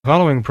The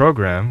following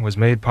program was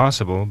made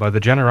possible by the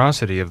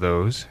generosity of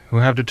those who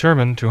have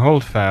determined to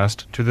hold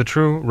fast to the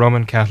true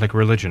Roman Catholic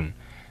religion,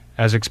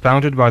 as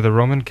expounded by the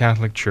Roman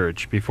Catholic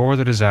Church before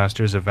the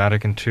disasters of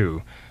Vatican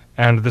II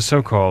and the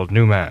so-called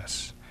New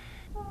Mass.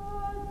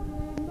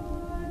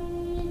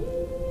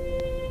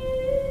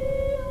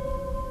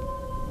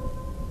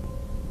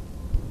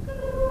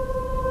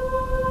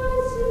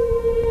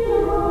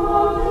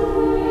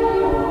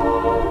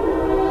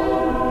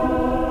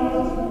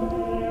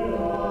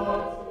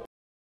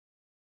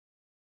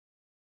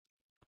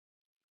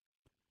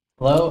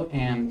 Hello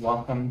and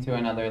welcome to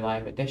another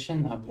live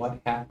edition of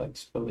What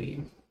Catholics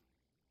Believe.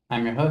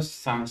 I'm your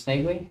host, Thomas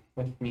Nagley.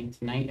 With me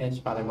tonight is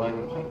Father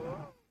William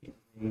Piper,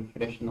 the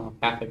traditional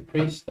Catholic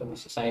priest of the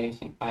Society of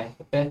St. Pius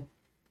V.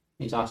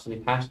 He's also the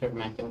pastor of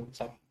Immaculate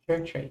Conception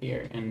Church right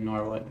here in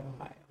Norwood,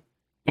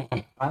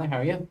 Ohio. Father, how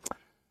are you?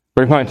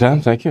 Very fine,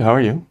 Tom. Thank you. How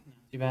are you?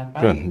 Not too bad,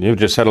 Father. Good. You've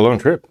just had a long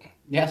trip.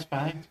 Yes,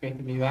 Father. It's great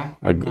to be back.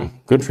 A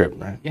good trip,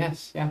 right?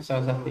 Yes. So I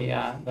was at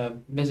the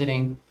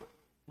visiting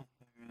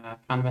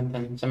convent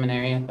and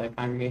seminary at the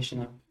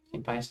Congregation of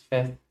St. Pius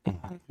V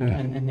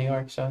in New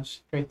York. So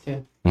it's great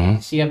to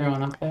see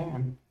everyone up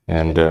there.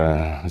 And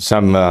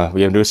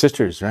we have new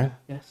sisters, right?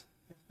 Yes.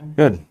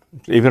 Good.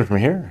 Even from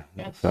here?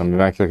 Yes. From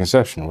Immaculate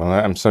Conception. Well,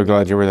 I'm so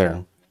glad you were there.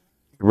 You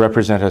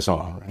represent us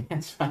all, right?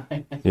 That's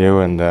fine.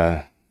 You and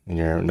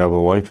your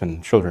noble wife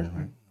and children,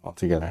 right? All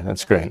together.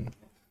 That's great.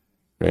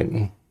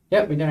 Great.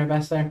 Yep, we did our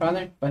best there,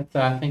 Father. But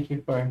thank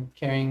you for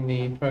carrying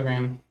the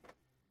program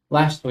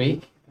last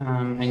week.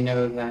 I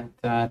know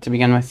that to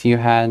begin with, you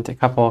had a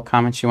couple of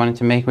comments you wanted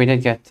to make. We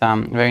did get a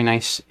very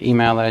nice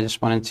email that I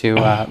just wanted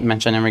to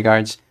mention in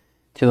regards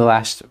to the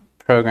last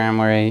program,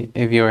 where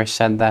a viewer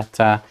said that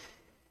it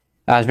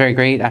was very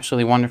great,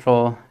 absolutely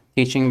wonderful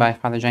teaching by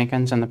Father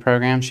Jenkins in the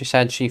program. She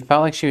said she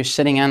felt like she was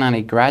sitting in on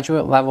a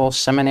graduate-level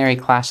seminary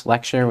class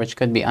lecture, which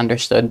could be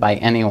understood by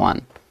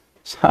anyone.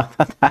 So I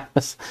thought that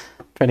was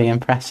pretty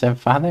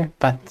impressive, Father.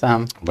 But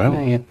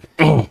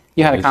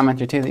you had a comment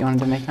or two that you wanted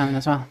to make on it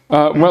as well.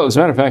 Well, as a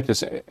matter of fact,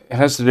 it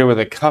has to do with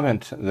a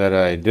comment that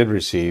I did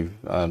receive,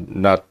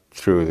 not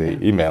through the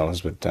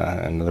emails, but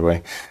another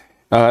way.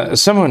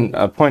 Someone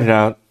pointed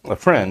out, a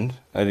friend,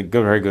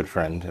 very good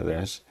friend of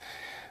theirs,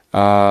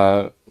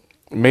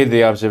 made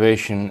the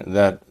observation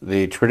that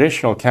the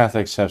traditional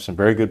Catholics have some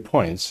very good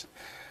points,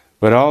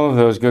 but all of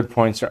those good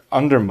points are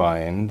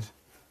undermined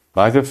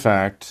by the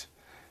fact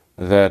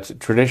that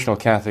traditional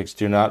Catholics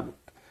do not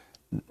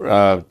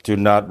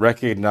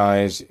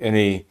recognize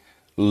any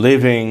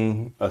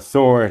living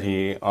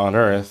authority on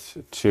earth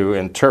to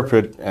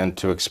interpret and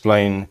to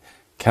explain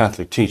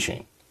Catholic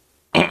teaching.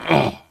 Which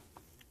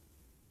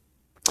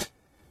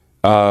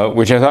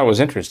I thought was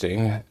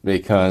interesting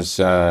because,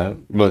 well,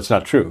 it's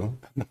not true,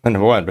 number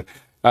one, but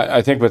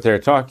I think what they're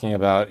talking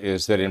about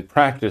is that in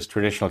practice,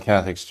 traditional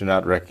Catholics do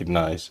not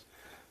recognize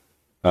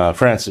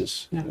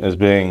Francis as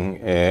being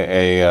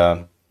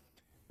a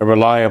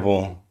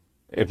reliable,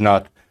 if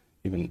not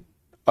even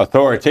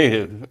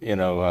authoritative,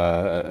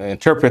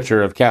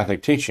 interpreter of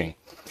Catholic teaching.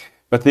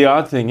 But the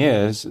odd thing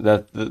is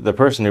that the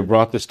person who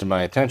brought this to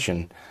my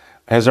attention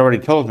has already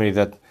told me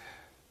that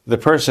the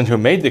person who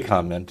made the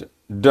comment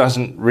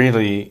doesn't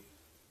really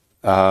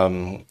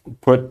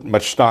put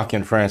much stock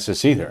in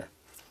Francis either.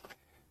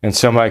 And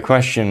so my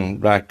question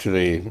back to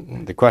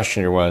the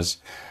questioner was,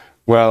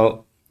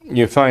 well,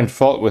 you find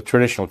fault with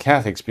traditional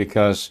Catholics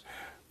because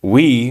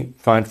we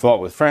find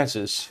fault with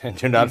Francis and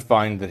do not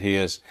find that he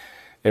is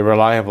a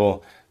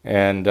reliable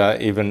and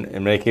even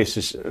in many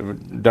cases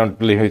don't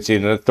believe he's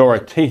an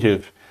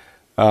authoritative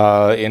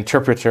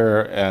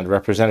interpreter and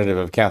representative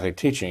of Catholic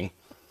teaching.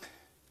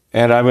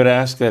 And I would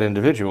ask that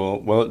individual,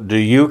 well, do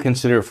you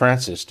consider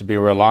Francis to be a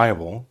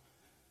reliable,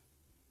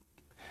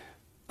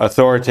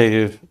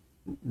 authoritative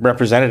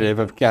representative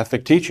of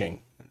Catholic teaching?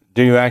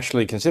 Do you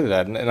actually consider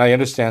that? And I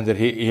understand that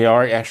he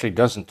actually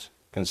doesn't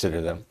consider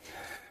them.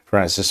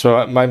 Francis.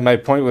 So my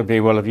point would be,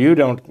 well, if you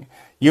don't,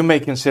 you may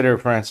consider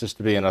Francis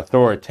to be an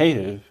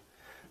authoritative,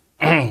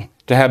 to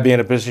be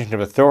in a position of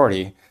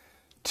authority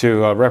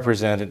to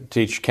represent and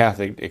teach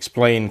Catholic,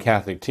 explain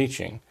Catholic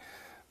teaching.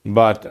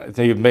 But I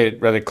think you've made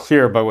it rather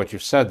clear by what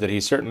you've said that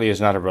he certainly is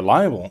not a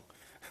reliable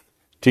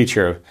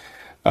teacher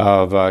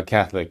of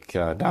Catholic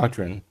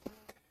doctrine.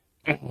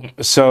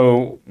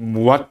 So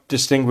what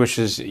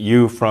distinguishes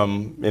you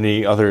from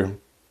any other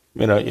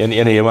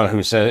anyone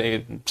who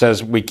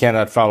says we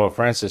cannot follow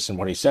Francis in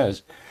what he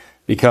says,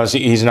 because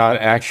he's not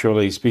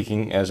actually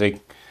speaking as a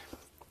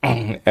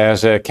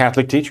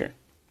Catholic teacher.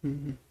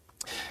 Mm-hmm.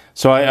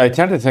 So I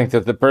tend to think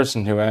that the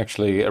person who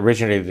actually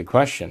originated the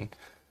question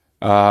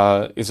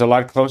is a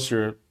lot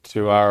closer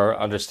to our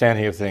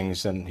understanding of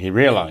things than he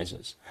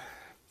realizes.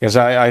 Because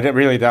I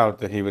really doubt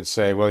that he would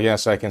say, well,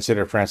 yes, I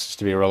consider Francis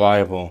to be a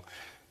reliable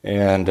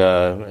and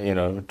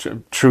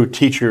true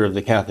teacher of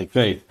the Catholic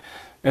faith.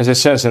 As it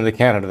says in the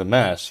canon of the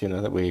Mass,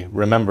 that we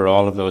remember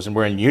all of those and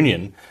we're in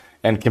union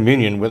and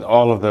communion with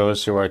all of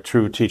those who are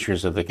true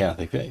teachers of the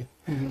Catholic faith.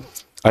 Mm-hmm.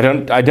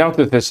 I doubt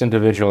that this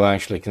individual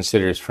actually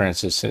considers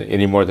Francis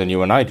any more than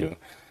you and I do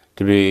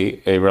to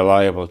be a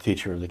reliable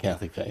teacher of the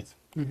Catholic faith.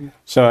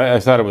 So I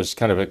thought it was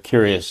kind of a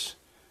curious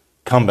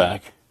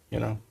comeback,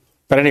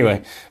 But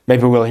anyway,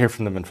 maybe we'll hear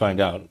from them and find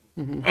out.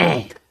 And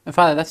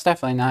Father, that's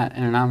definitely not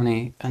an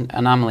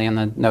anomaly in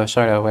the Novus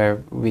Ordo,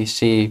 where we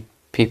see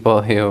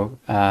people who,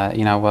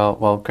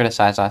 will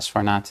criticize us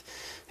for not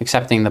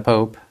accepting the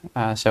Pope,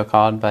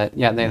 so-called, but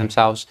yet they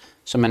themselves,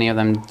 so many of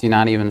them do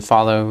not even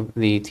follow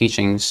the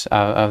teachings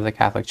of the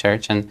Catholic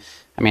Church. And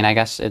I mean, I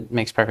guess it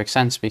makes perfect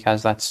sense,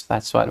 because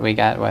that's what we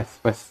get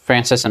with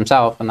Francis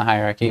himself in the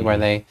hierarchy, where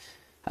they,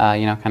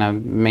 kind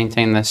of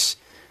maintain this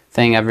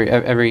thing.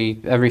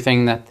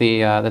 Everything that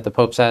the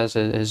Pope says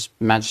is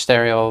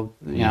magisterial,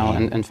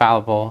 and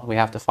infallible. We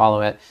have to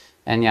follow it,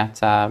 and yet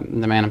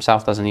the man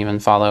himself doesn't even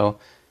follow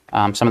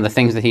some of the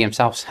things that he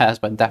himself says,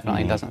 but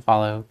definitely doesn't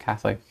follow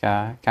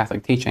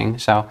Catholic teaching.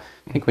 So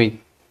I think we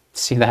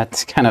see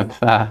that kind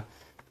of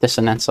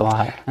dissonance a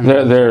lot.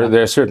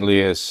 There certainly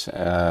is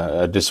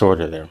a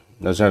disorder there.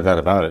 There's no doubt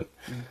about it.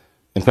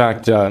 In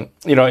fact,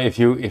 if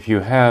you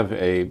have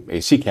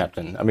a sea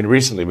captain, I mean,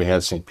 recently we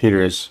had St.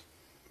 Peter's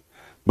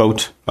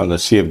boat on the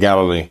Sea of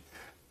Galilee,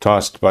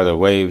 tossed by the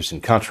waves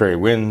and contrary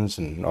winds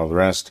and all the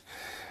rest,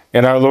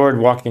 and our Lord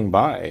walking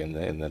by in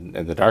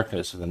the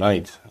darkness of the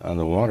night on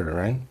the water,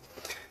 right?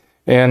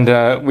 And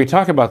we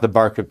talk about the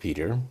bark of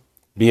Peter,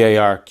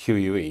 Barque,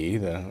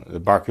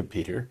 the bark of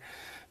Peter,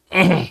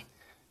 and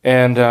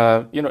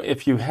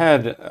if you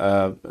had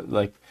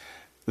like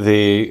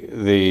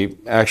the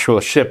actual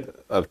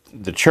ship of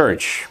the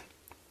Church,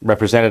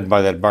 represented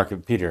by that bark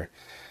of Peter,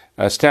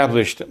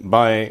 established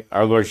by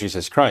our Lord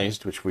Jesus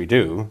Christ, which we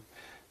do.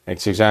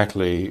 It's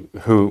exactly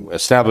who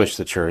established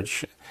the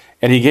Church,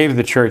 and he gave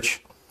the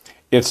Church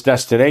its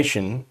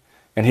destination,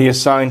 and he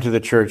assigned to the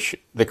Church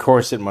the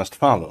course it must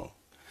follow.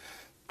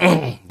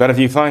 But if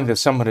you find that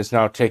someone has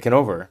now taken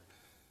over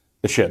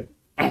the ship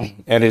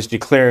and has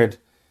declared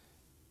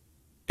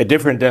a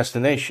different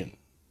destination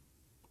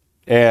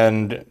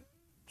and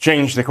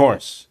changed the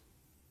course,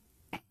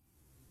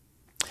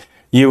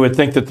 you would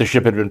think that the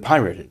ship had been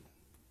pirated.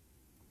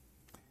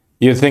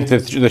 You'd think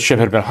that the ship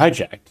had been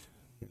hijacked,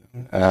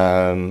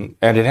 and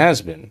it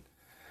has been.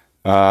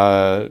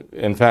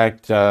 In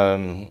fact,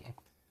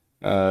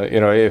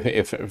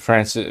 if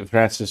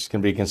Francis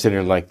can be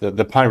considered like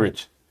the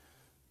pirate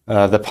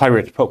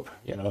Pope,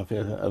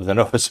 of the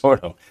Novus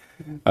Ordo,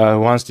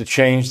 wants to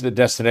change the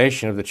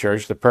destination of the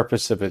Church, the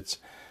purpose of its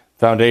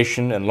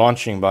foundation and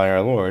launching by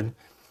our Lord,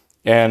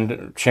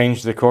 and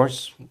change the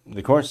course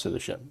of the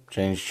ship,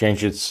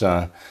 change its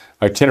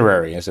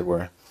itinerary, as it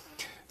were,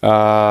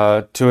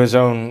 to his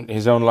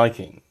own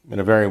liking, in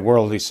a very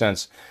worldly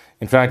sense.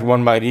 In fact,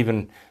 one might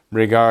even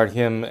regard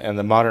him and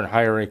the modern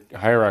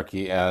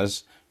hierarchy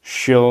as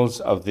shills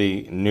of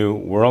the New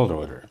World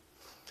Order,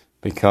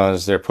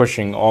 because they're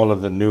pushing all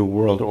of the New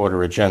World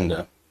Order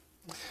agenda.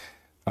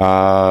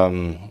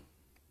 Anyway,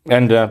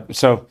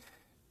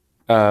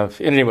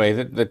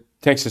 that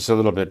takes us a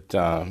little bit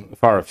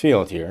far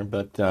afield here,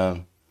 but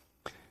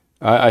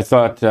I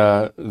thought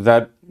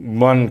that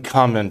one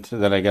comment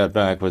that I got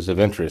back was of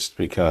interest,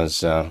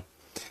 because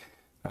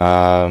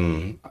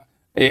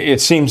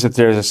it seems that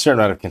there's a certain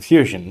amount of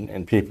confusion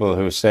in people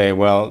who say,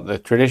 well, the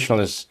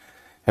traditionalists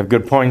have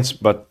good points,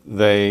 but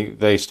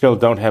they still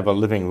don't have a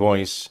living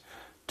voice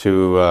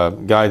to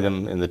guide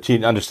them in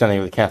the understanding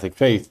of the Catholic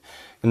faith.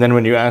 And then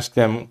when you ask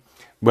them,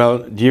 well,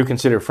 do you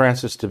consider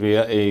Francis to be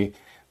an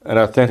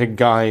authentic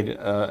guide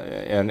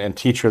and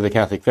teacher of the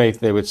Catholic faith,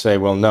 they would say,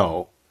 well,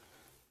 no.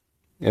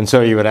 And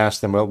so you would ask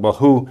them,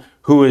 well,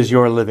 who is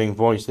your living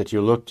voice that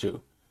you look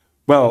to?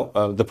 Well,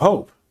 the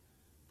Pope.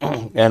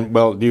 And,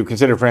 well, do you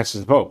consider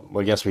Francis the Pope?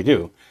 Well, yes, we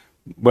do.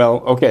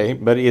 Well, okay,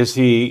 but is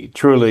he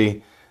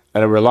truly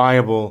a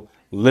reliable,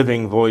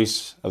 living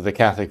voice of the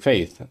Catholic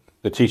faith,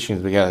 the teachings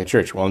of the Catholic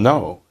Church? Well,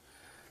 no.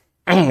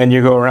 And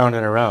you go around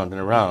and around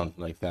and around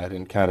like that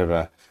in kind of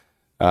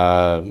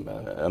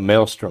a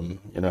maelstrom,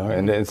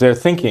 and their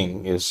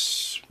thinking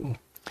is,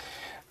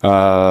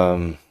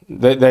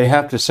 they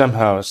have to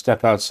somehow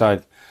step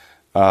outside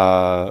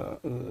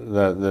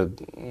the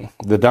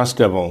dust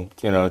devil,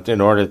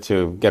 in order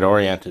to get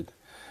oriented.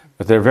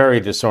 But they're very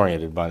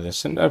disoriented by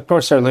this. And of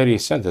course, Our Lady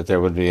said that there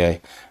would be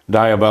a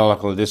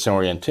diabolical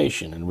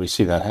disorientation, and we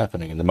see that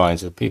happening in the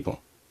minds of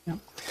people. Yeah.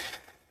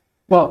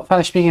 Well,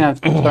 Father, speaking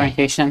of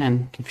disorientation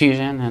and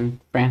confusion and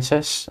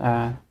Francis,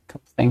 a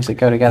couple of things that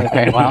go together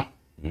very well.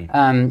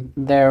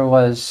 There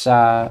was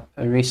a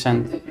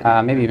recent,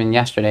 maybe even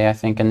yesterday, I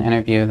think, an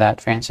interview that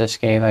Francis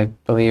gave, I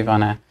believe,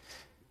 on a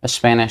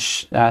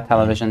Spanish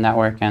television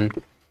network, and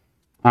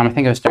I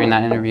think it was during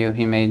that interview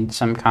he made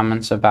some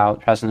comments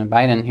about President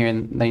Biden here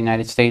in the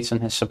United States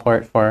and his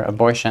support for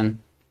abortion.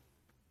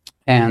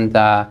 And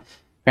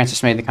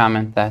Francis made the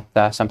comment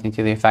that something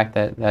to the effect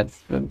that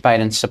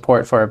Biden's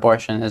support for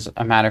abortion is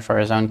a matter for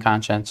his own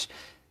conscience.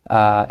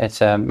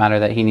 It's a matter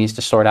that he needs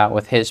to sort out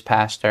with his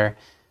pastor.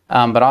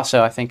 But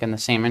also, I think in the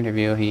same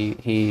interview,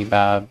 he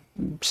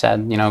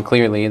said,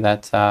 clearly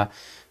that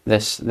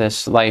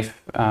this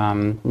life,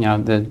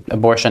 the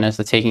abortion is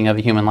the taking of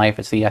a human life.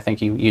 It's I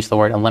think you used the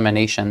word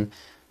elimination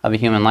of a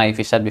human life.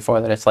 You said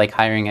before that it's like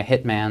hiring a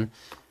hitman.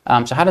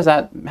 So how do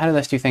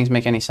those two things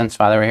make any sense,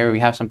 Father? Here we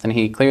have something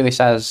he clearly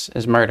says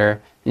is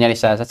murder, and yet he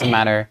says that's a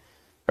matter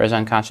for his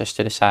unconscious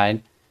to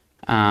decide.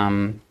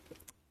 And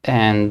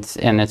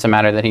it's a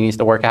matter that he needs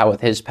to work out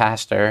with his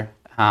pastor.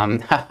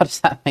 How does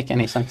that make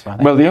any sense,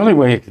 Father? Well, the only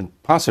way it can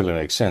possibly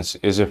make sense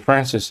is if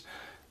Francis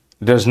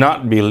does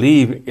not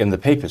believe in the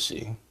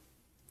papacy,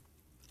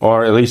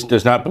 or at least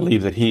does not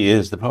believe that he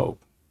is the Pope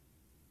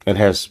and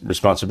has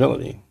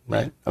responsibility,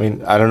 right? I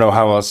mean, I don't know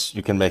how else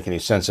you can make any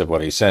sense of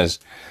what he says.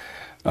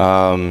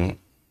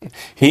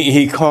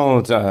 He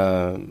called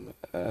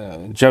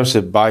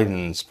Joseph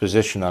Biden's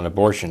position on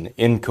abortion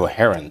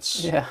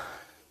incoherence. Yeah.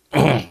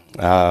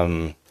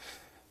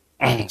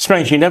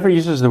 Strange, he never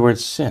uses the word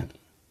sin.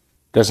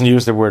 Doesn't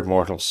use the word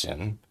mortal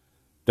sin.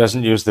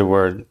 Doesn't use the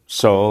word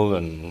soul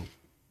and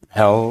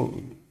hell,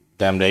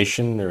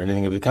 damnation, or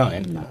anything of the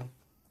kind.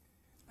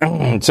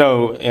 No.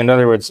 So, in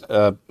other words,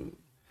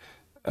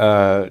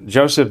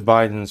 Joseph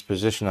Biden's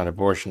position on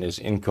abortion is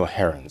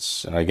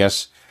incoherence. And I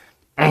guess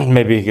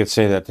maybe he could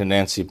say that to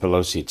Nancy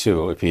Pelosi,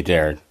 too, if he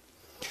dared.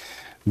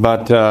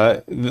 But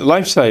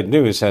LifeSite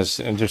News has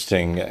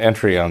interesting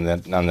entry on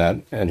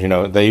that, and, you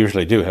know, they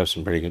usually do have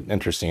some pretty good,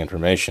 interesting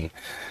information.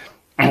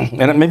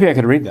 And maybe I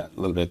could read that a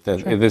little bit. Sure.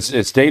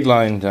 It's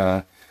datelined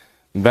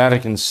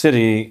Vatican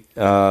City,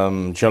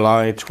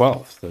 July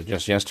 12th, so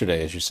just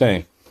yesterday, as you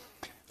say.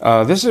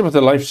 This is what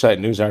the LifeSite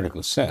News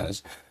article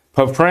says.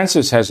 Pope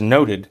Francis has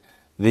noted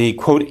the,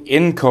 quote,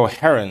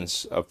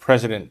 incoherence of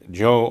President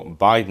Joe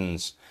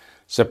Biden's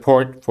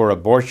support for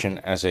abortion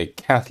as a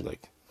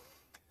Catholic,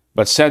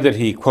 but said that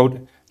he,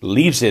 quote,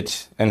 leaves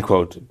it, end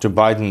quote, to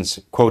Biden's,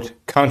 quote,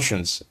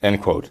 conscience,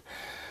 end quote,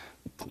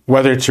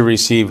 whether to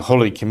receive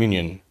Holy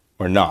Communion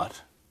or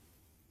not.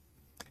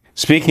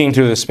 Speaking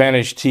to the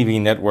Spanish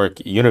TV network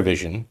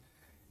Univision,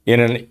 in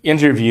an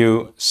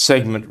interview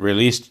segment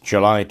released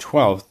July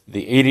 12th,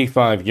 the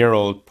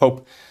 85-year-old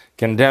Pope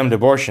condemned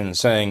abortion,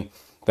 saying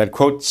that,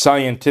 quote,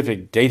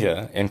 scientific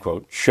data, end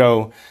quote,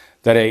 show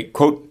that a,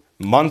 quote,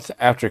 month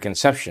after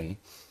conception,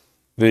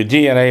 the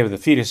DNA of the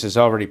fetus is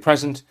already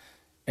present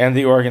and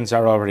the organs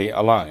are already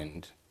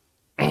aligned,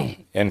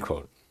 end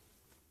quote.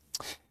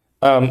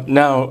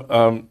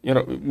 Now, you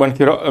know, one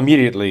could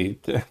immediately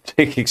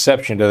take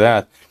exception to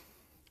that.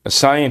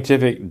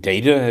 Scientific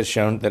data has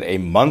shown that a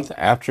month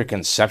after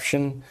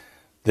conception,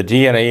 the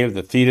DNA of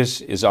the fetus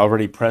is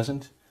already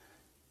present.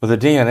 Well, the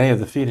DNA of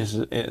the fetus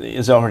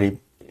is already,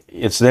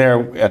 it's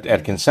there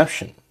at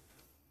conception.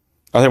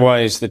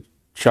 Otherwise, the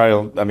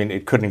child, I mean,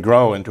 it couldn't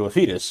grow into a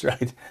fetus,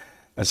 right?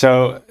 And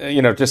so,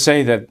 you know, to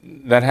say that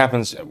that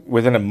happens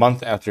within a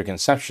month after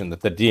conception,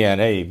 that the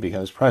DNA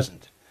becomes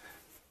present,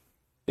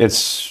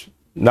 it's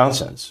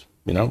nonsense,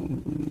 you know.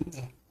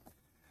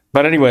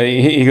 But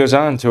anyway, he goes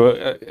on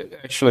to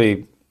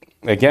actually,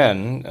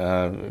 again,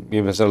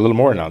 give us a little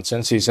more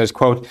nonsense. He says,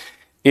 quote,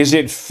 is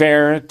it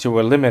fair to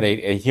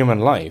eliminate a human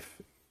life?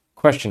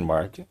 Question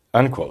mark,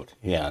 unquote,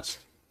 he asked.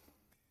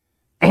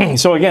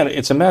 So again,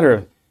 it's a matter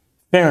of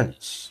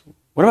fairness.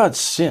 What about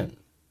sin,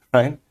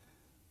 right?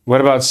 What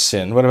about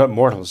sin? What about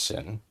mortal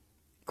sin?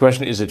 The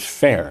question, is it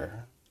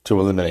fair to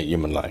eliminate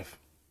human life?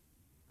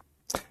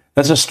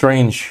 That's a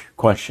strange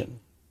question.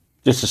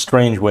 Just a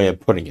strange way of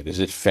putting it. Is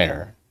it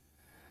fair?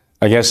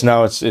 I guess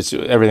now it's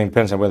everything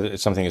depends on whether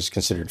something is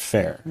considered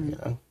fair. You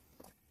know?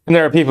 And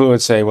there are people who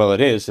would say, well,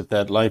 it is if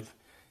that life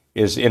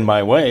is in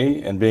my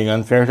way and being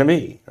unfair to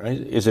me, right?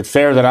 Is it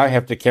fair that I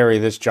have to carry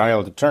this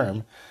child to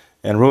term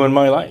and ruin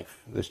my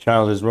life? This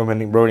child is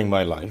ruining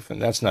my life,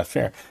 and that's not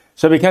fair.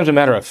 So it becomes a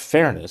matter of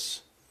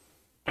fairness.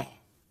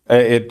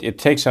 It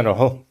takes on a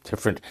whole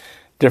different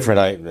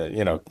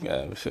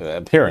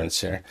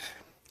appearance here,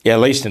 yeah, at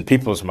least in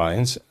people's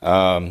minds.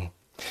 And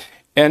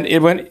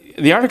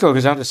the article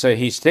goes on to say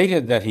he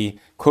stated that he,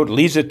 quote,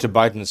 leaves it to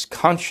Biden's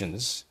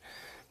conscience,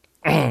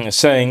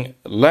 saying,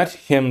 let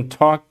him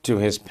talk to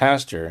his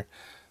pastor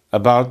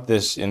about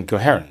this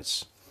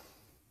incoherence.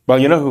 Well,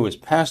 you know who his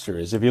pastor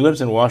is. If he lives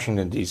in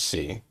Washington,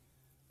 D.C.,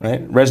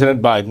 right?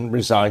 President Biden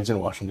resides in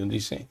Washington,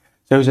 D.C.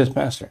 So who's his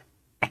pastor?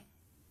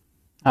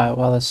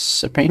 Well, the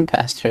supreme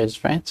pastor is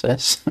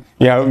Francis.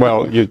 Yeah,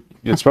 well,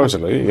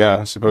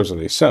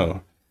 supposedly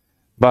so.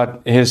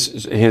 But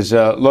his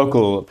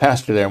local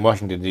pastor there in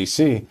Washington,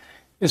 D.C.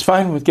 is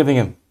fine with giving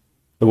him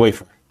the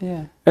wafer.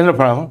 Yeah. There's no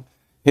problem.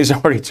 He's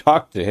already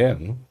talked to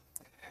him.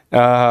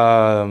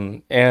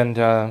 So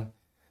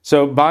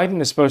Biden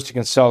is supposed to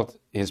consult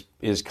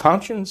his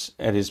conscience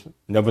and his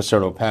Novus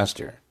Ordo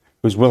pastor,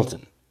 who's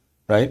Wilton,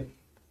 right?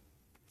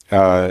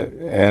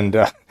 And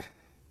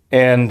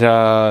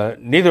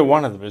neither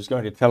one of them is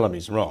going to tell him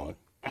he's wrong.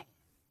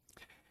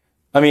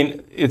 I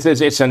mean, it's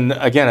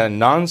again a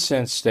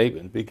nonsense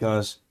statement,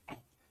 because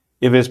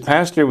if his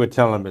pastor would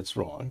tell him it's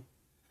wrong,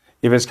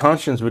 if his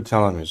conscience would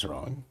tell him he's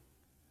wrong,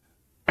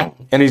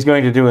 and he's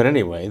going to do it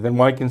anyway, then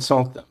why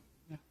consult them,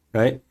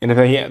 right? And if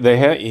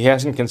he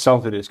hasn't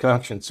consulted his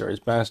conscience or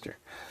his pastor,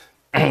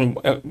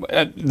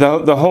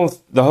 the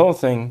whole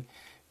thing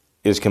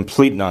is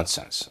complete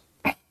nonsense.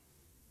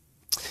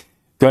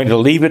 going to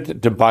leave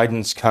it to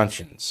Biden's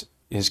conscience.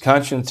 His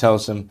conscience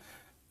tells him,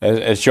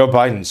 as Joe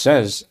Biden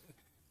says,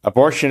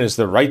 abortion is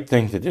the right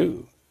thing to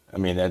do. I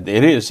mean, it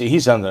is.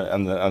 He's on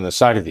the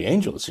side of the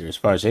angels here, as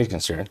far as he's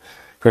concerned.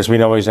 Of course, we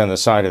know he's on the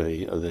side of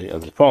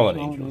the fallen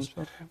angels.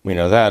 We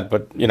know that,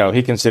 but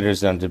he considers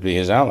them to be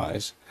his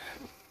allies.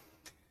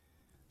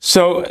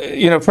 So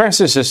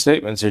Francis's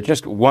statements are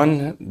just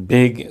one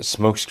big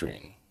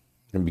smokescreen,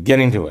 from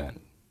beginning to end.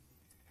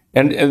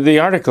 And the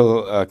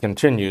article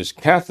continues: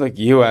 Catholic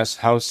U.S.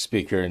 House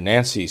Speaker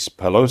Nancy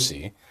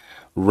Pelosi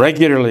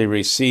regularly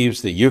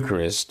receives the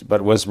Eucharist,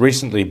 but was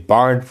recently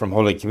barred from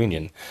Holy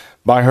Communion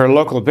by her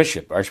local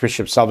bishop,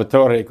 Archbishop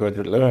Salvatore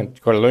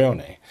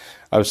Cordileone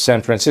of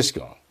San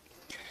Francisco.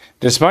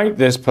 Despite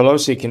this,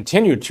 Pelosi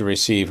continued to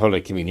receive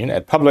Holy Communion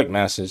at public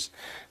masses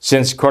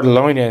since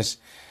Cordileone's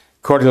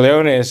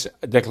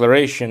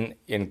declaration,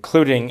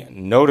 including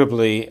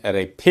notably at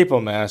a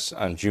papal mass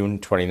on June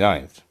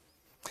 29th.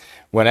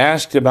 When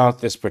asked about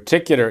this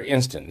particular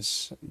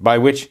instance by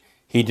which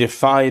he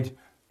defied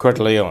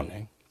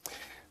Cordileone,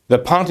 the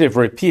pontiff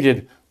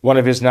repeated one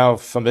of his now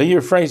familiar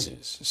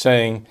phrases,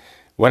 saying,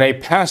 when a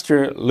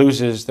pastor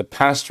loses the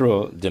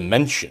pastoral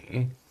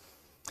dimension,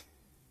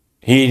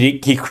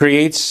 he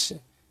creates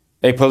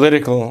a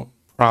political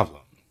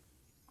problem.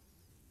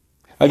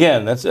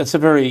 Again, that's a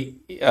very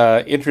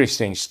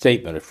interesting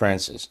statement of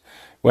Francis.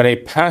 When a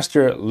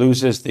pastor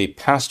loses the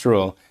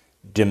pastoral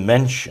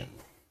dimension,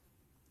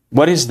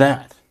 what is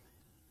that?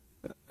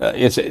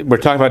 We're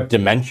talking about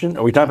dimension?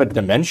 Are we talking about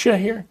dementia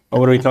here? Or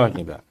what are we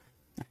talking about?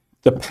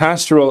 The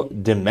pastoral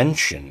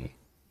dimension,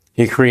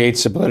 he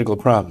creates a political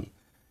problem.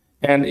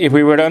 And if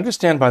we were to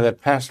understand by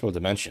that pastoral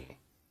dimension,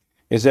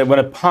 is that when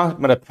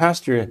a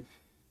pastor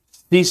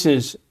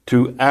ceases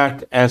to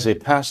act as a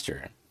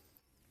pastor,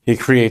 he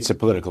creates a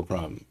political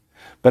problem.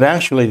 But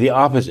actually the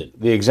opposite,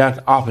 the exact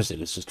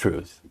opposite is the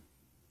truth.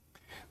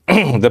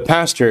 The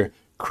pastor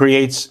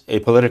creates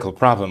a political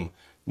problem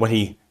when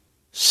he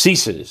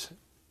ceases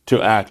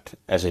to act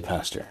as a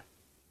pastor.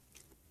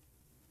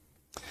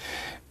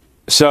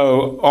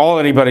 So all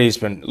anybody's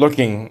been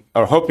looking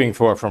or hoping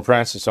for from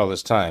Francis all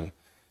this time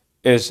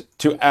is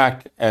to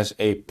act as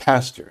a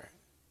pastor,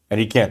 and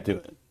he can't do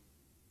it.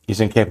 He's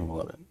incapable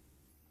of it.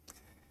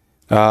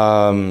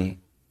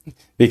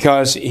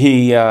 Because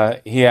he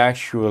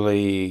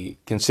actually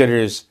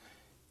considers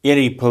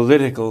any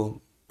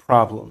political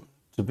problem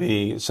to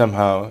be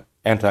somehow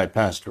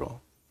anti-pastoral.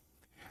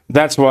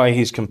 That's why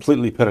he's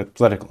completely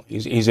political.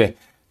 He's an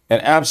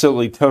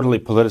absolutely, totally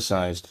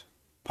politicized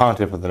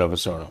pontiff of the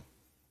Novus Ordo.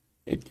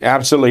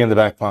 Absolutely in the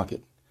back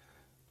pocket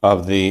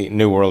of the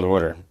New World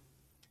Order.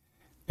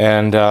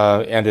 And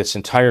its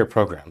entire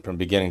program from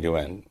beginning to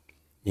end.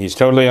 He's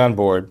totally on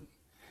board,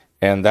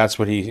 and that's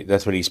what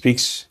he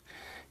speaks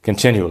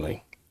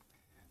continually.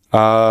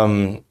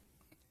 So,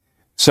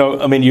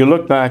 I mean, you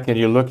look back and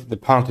you look at the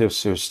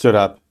pontiffs who stood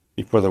up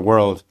before the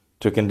world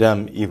to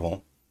condemn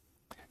evil,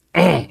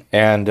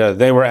 and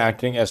they were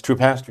acting as true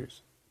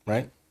pastors,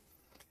 right?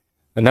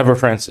 And never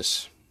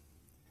Francis.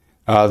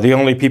 The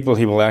only people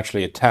he will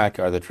actually attack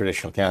are the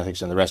traditional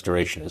Catholics and the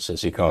Restorationists,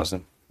 as he calls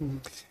them. Mm-hmm.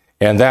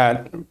 And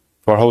that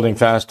for holding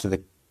fast to the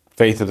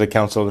faith of the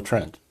Council of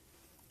Trent.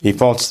 He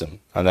faults them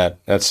on that.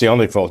 That's the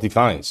only fault he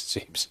finds, it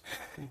seems,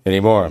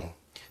 anymore.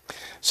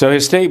 So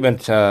his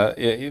statement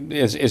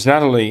is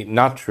not only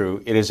not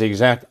true, it is the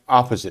exact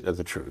opposite of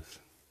the truth.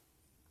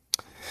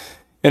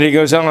 And he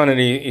goes on and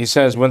he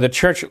says, when the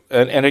church,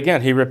 and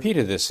again, he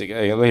repeated this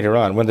later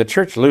on, when the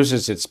church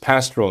loses its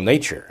pastoral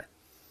nature,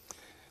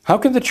 how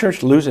can the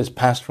church lose its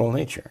pastoral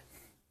nature?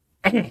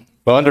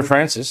 Well, under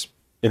Francis,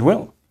 it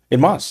will. It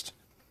must.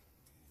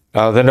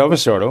 The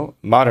Novus Ordo,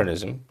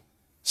 modernism,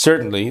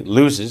 certainly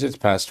loses its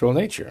pastoral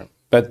nature,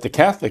 but the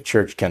Catholic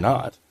Church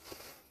cannot.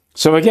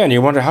 So again,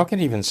 you wonder, how can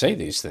he even say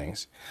these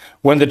things?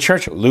 When the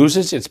church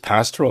loses its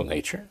pastoral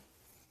nature,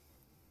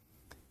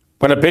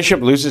 when a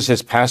bishop loses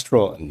his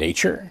pastoral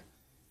nature,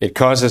 it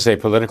causes a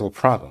political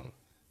problem.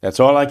 That's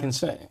all I can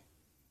say.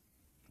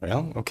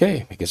 Well,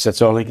 okay, because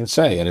that's all he can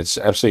say, and it's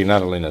absolutely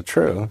not only not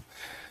true.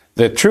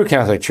 The true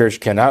Catholic Church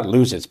cannot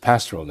lose its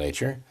pastoral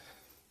nature.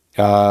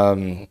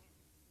 When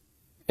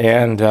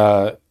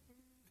a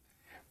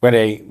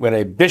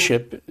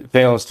bishop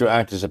fails to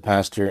act as a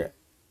pastor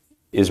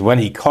is when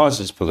he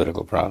causes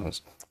political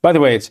problems. By the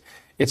way,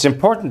 it's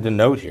important to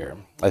note here,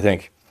 I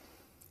think,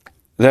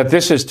 that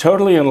this is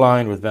totally in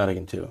line with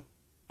Vatican II.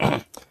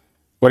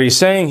 What he's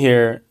saying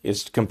here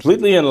is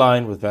completely in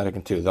line with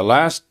Vatican II. The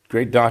last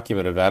great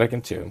document of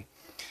Vatican II,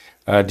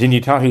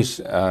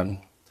 Dignitatis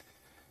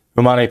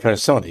Humanae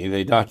Personi,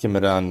 the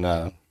document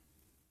on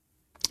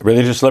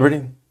religious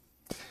liberty,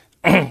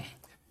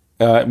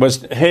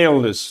 was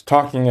hailed as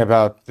talking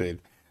about the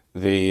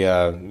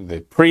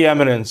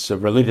preeminence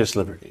of religious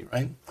liberty,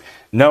 right?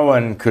 No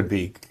one could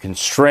be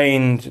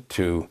constrained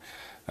to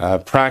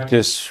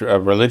practice a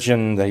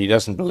religion that he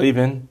doesn't believe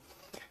in.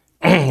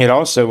 It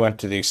also went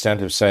to the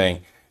extent of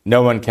saying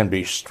no one can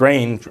be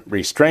restrained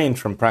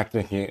from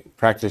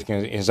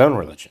practicing his own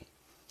religion.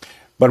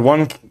 But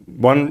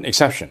one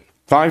exception,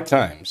 5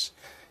 times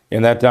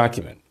in that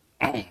document,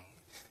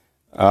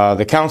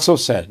 the council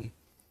said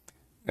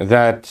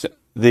that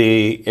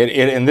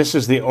and this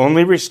is the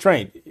only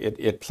restraint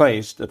it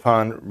placed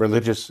upon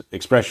religious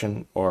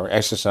expression or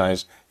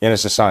exercise in a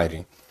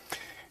society,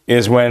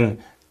 is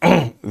when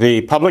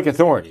the public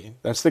authority,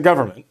 that's the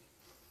government,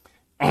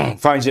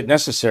 finds it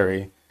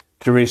necessary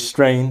to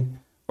restrain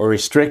or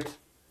restrict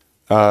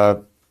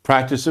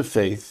practice of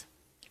faith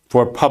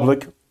for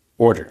public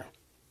order.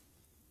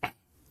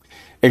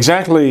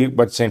 Exactly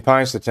what St.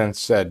 Pius X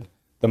said,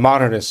 the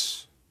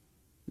modernists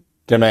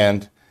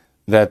demand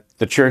that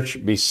the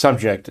church be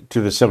subject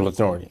to the civil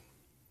authority.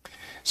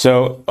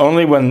 So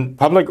only when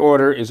public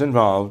order is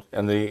involved,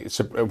 and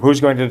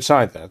who's going to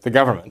decide that? The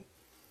government.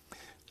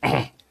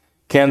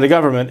 Can the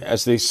government,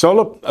 as the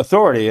sole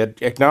authority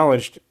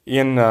acknowledged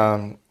in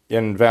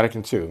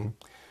Vatican II,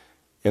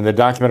 in the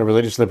document of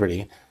religious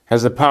liberty,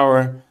 has the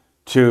power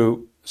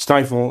to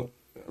stifle,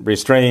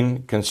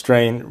 restrain,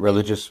 constrain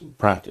religious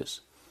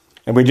practice.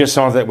 And we just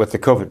saw that with the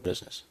COVID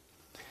business,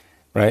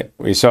 right?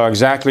 We saw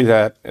exactly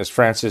that as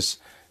Francis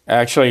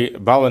actually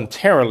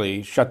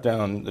voluntarily shut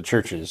down the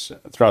churches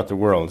throughout the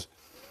world,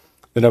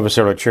 the Novus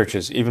Ordo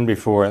churches, even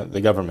before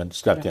the government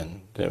stepped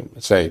in to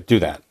say, do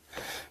that.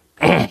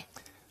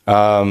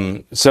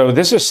 So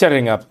this is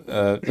setting up,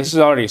 this is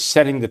already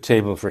setting the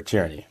table for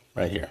tyranny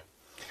right here.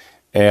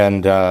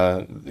 And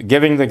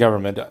giving the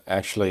government,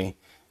 actually,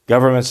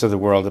 governments of the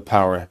world, the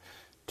power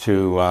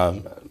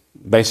to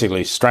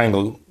basically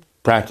strangle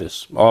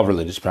practice, all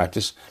religious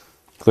practice,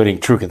 including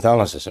true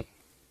Catholicism.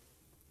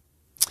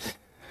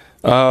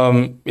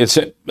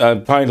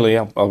 Finally,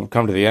 I'll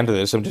come to the end of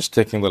this. I'm just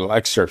taking little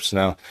excerpts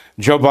now.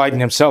 Joe Biden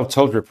himself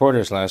told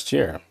reporters last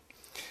year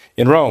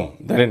in Rome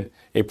that in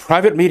a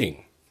private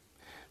meeting,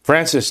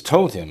 Francis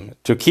told him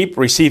to keep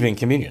receiving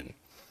communion,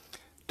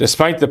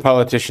 despite the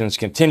politician's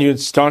continued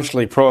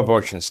staunchly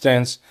pro-abortion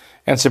stance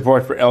and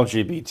support for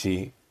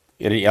LGBT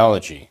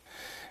ideology.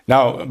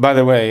 Now, by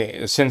the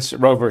way, since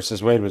Roe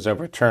versus Wade was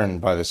overturned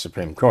by the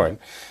Supreme Court,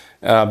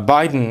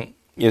 Biden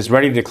is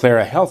ready to declare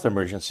a health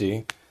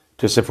emergency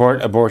to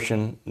support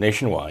abortion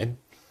nationwide.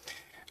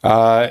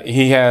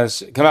 He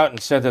has come out and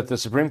said that the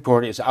Supreme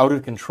Court is out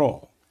of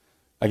control.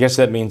 I guess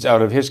that means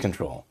out of his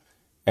control.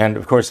 And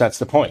of course, that's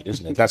the point,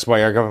 isn't it? That's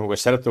why our government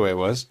was set up the way it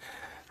was,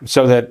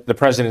 so that the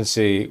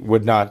presidency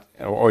would not,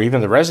 or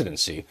even the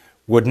residency,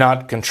 would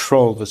not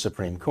control the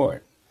Supreme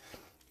Court.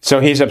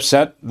 So he's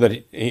upset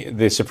that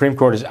the Supreme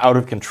Court is out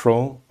of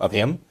control of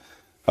him,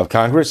 of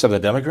Congress, of the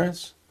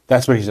Democrats.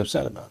 That's what he's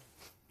upset about.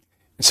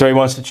 So he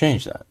wants to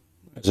change that,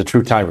 as a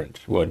true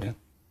tyrant would.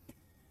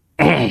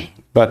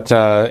 But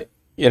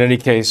in any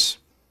case,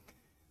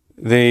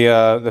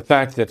 the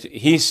fact that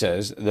he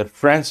says that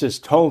Francis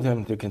told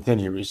him to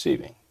continue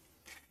receiving.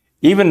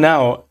 Even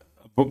now,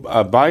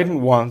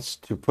 Biden wants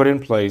to put in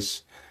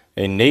place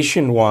a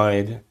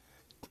nationwide,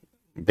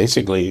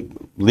 basically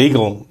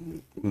legal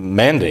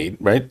mandate,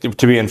 right,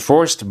 to be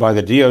enforced by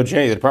the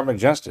DOJ, the Department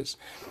of Justice,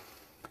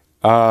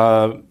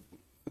 throughout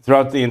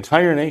the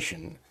entire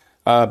nation,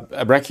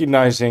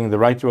 recognizing the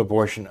right to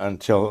abortion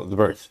until the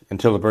birth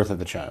of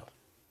the child.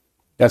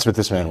 That's what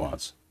this man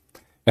wants.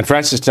 And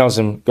Francis tells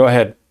him, go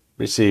ahead,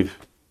 receive.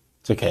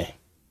 It's okay.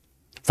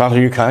 Follow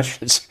your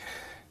conscience.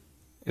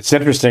 It's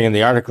interesting in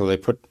the article, they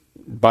put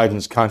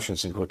Biden's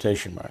conscience in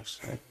quotation marks.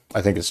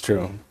 I think it's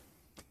true.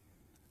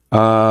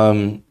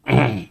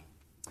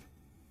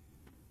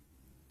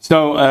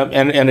 So,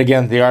 and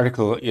again, the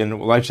article in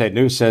LifeSite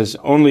News says,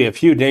 only a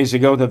few days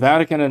ago, the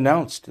Vatican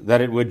announced that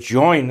it would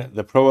join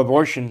the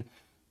pro-abortion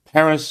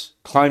Paris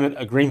Climate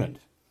Agreement,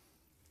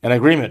 an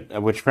agreement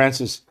of which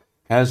Francis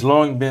has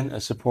long been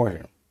a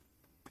supporter.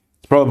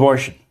 It's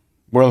pro-abortion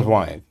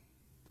worldwide,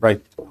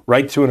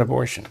 right to an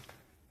abortion.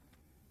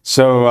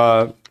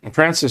 So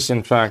Francis,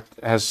 in fact,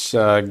 has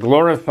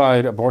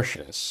glorified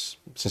abortionists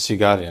since he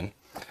got in.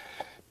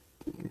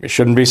 We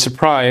shouldn't be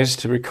surprised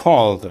to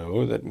recall,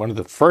 though, that one of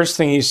the first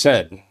things he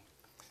said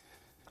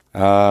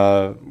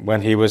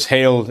when he was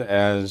hailed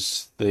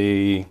as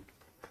the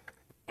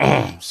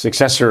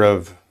successor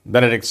of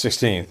Benedict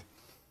XVI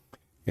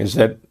is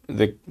that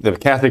the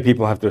Catholic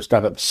people have to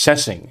stop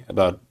obsessing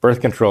about birth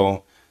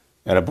control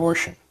and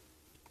abortion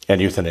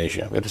and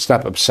euthanasia. We have to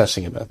stop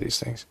obsessing about these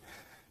things.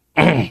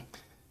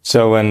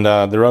 So when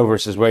the Roe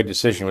versus Wade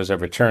decision was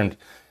overturned,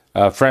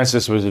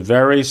 Francis was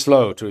very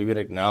slow to even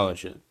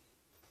acknowledge it.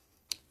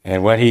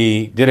 And when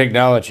he did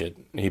acknowledge it,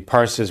 he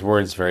parsed his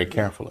words very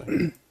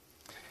carefully.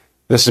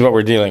 This is what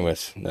we're dealing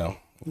with now,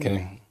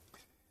 okay?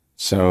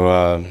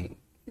 So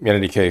in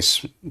any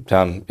case,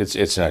 Tom,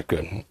 it's not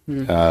good.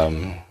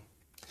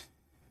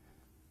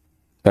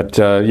 But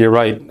you're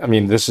right. I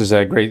mean, this is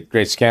a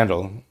great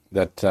scandal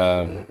that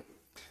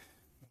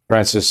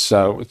Francis'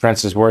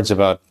 words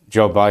about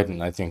Joe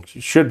Biden, I think,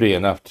 should be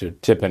enough to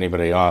tip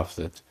anybody off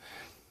that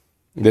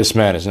this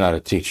man is not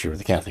a teacher of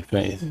the Catholic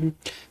faith. Mm-hmm.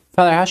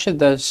 Father, how should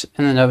those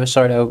in the Novus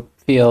Ordo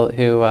feel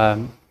who,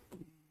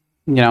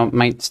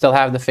 might still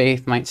have the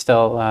faith, might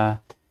still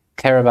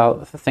care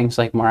about things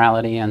like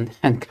morality and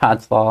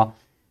God's law,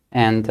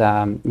 and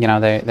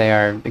they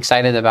are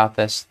excited about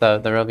this,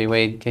 the Roe v.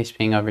 Wade case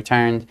being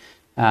overturned.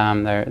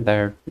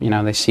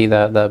 They see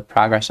the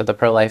progress that the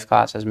pro-life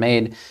cause has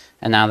made,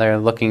 and now they're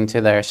looking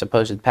to their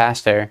supposed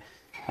pastor,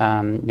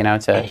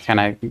 to kind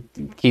of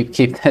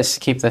keep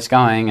this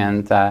going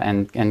and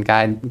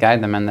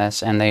guide them in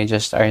this, and they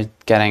just are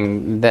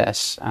getting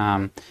this.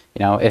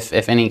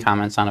 If any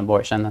comments on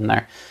abortion, then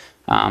they're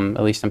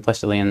at least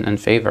implicitly in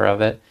favor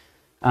of it.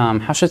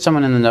 How should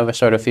someone in the Nova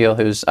Sordo feel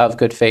who's of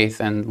good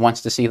faith and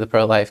wants to see the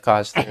pro-life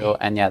cause through,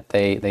 and yet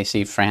they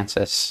see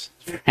Francis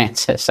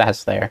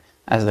as their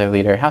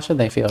leader? How should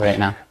they feel right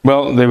now?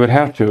 Well, they would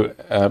have to.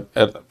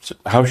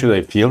 How should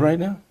they feel right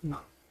now?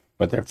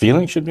 What their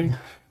feelings should be?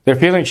 Their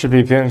feelings should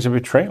be feelings of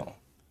betrayal.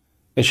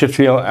 They should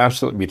feel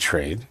absolutely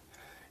betrayed,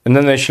 and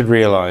then they should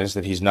realize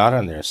that he's not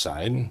on their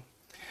side,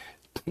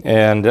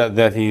 and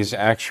that he's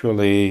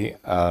actually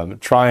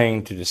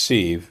trying to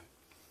deceive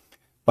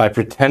by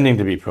pretending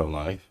to be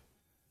pro-life,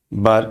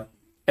 but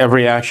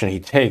every action he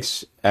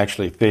takes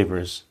actually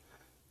favors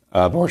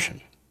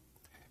abortion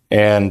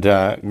and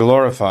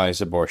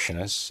glorifies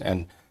abortionists.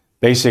 And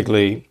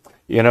basically,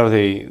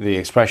 the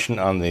expression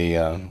on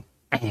the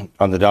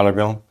dollar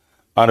bill,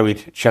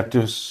 Anuit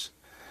Cheptus,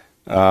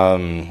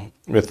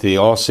 with the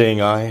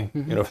all-seeing eye,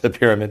 for the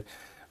pyramid,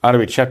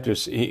 Anuit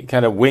Cheptus, he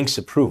kind of winks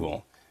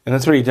approval, and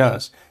that's what he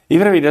does.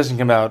 Even if he doesn't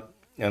come out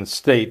and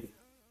state,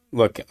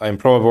 "Look, I'm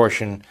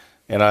pro-abortion,"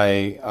 and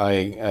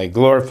I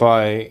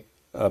glorify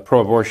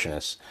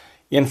pro-abortionists.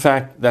 In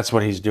fact, that's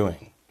what he's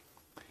doing.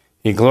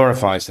 He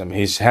glorifies them.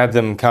 He's had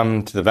them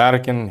come to the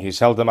Vatican. He's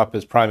held them up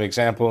as prime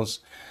examples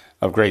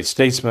of great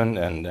statesmen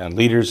and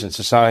leaders in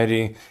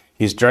society.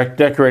 He's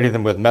decorated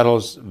them with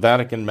medals,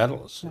 Vatican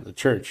medals of the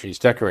Church. He's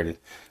decorated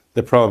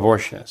the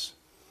pro-abortionists.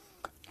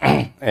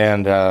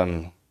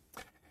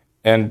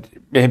 And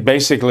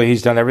basically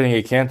he's done everything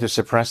he can to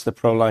suppress the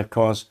pro-life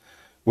cause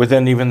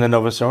within even the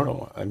Nova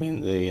Sordo. I mean,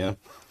 the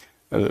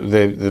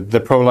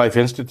Pro-Life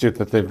Institute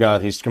that they've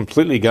got, he's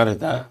completely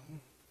gutted that.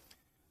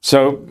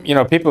 So,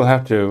 people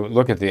have to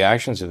look at the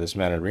actions of this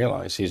man and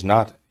realize he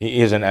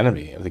is an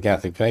enemy of the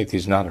Catholic faith.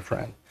 He's not a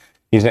friend.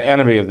 He's an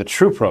enemy of the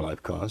true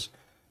pro-life cause.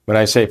 When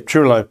I say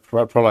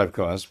pro-life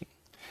cause,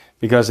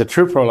 because the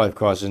true pro-life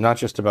cause is not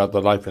just about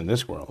the life in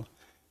this world.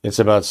 It's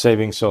about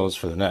saving souls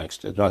for the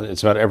next.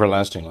 It's about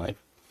everlasting life.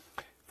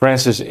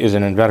 Francis is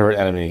an inveterate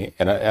enemy,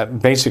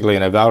 and basically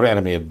an avowed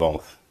enemy of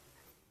both.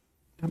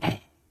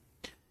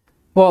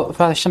 Well,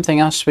 Father, something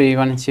else we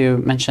wanted to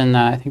mention,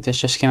 I think this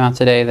just came out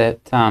today,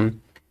 that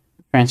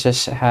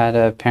Francis had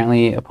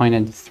apparently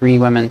appointed 3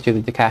 women to the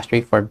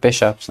dicastery for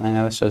bishops, and I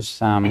know this was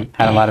had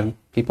a lot of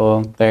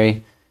people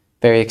very,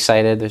 very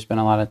excited. There's been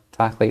a lot of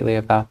talk lately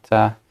about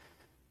the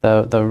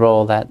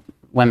role that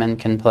women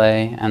can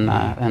play in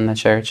the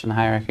church and the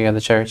hierarchy of the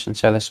church, and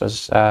so this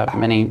was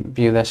many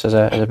view this as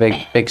a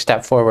big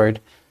step forward.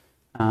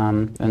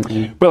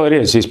 Well, it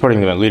is. He's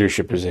putting them in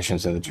leadership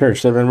positions in the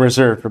church. They've been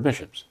reserved for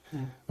bishops. Yeah.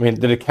 I mean,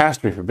 the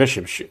dicastery for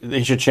bishops,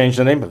 they should change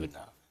the name of it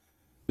now.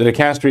 The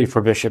dicastery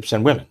for bishops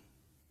and women.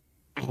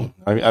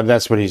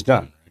 That's what he's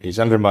done. He's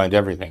undermined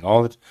everything.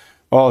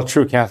 All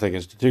true Catholic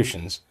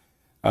institutions,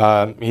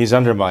 he's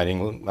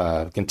undermining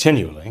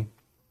continually.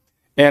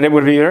 And it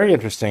would be very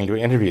interesting to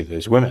interview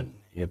these women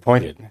he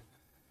appointed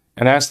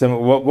and ask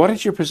them, what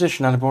is your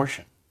position on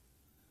abortion?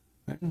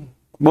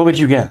 What would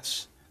you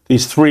guess?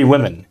 These 3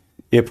 women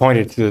he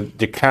appointed to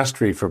the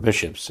dicastery for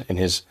bishops in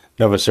his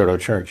Nova Sordo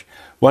church.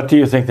 What do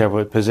you think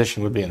their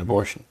position would be on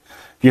abortion?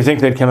 Do you think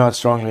they'd come out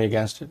strongly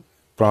against it?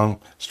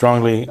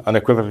 Strongly,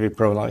 unequivocally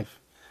pro-life?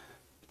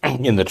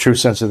 In the true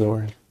sense of the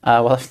word?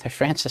 Well, if they're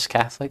Francis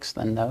Catholics,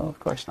 then no, of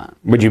course not.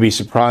 Would you be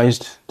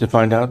surprised to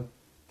find out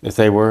if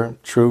they were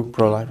true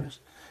pro-lifers?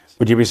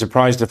 Would you be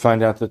surprised to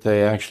find out that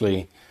they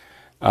actually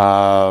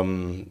saw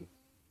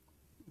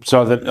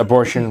that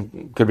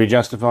abortion could be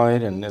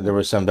justified and there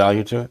was some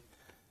value to it?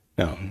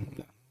 No.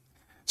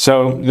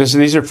 So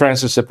these are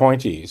Francis'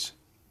 appointees.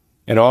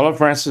 And all of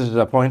Francis'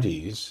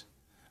 appointees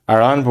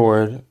are on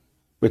board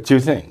with 2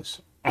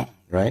 things,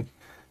 right?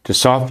 To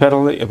soft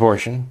pedal the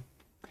abortion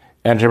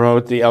and to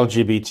promote the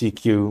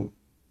LGBTQ,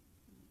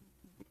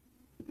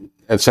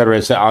 etc.,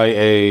 it's the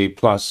IA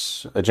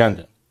plus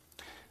agenda.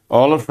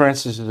 All of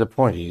Francis'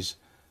 appointees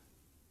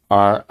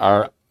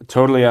are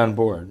totally on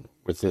board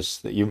with this.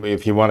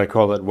 If you want to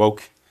call it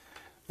woke,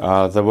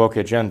 the woke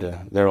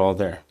agenda, they're all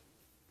there.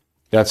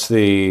 That's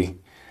the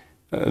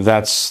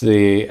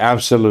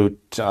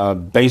absolute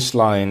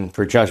baseline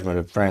for judgment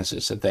of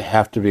Francis, that they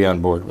have to be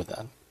on board with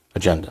that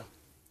agenda,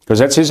 because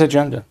that's his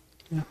agenda.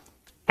 Yeah.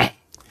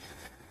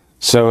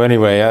 So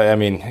anyway, I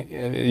mean,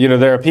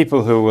 there are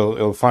people who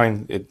will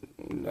find it.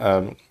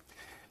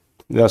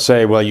 They'll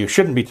say, "Well, you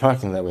shouldn't be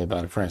talking that way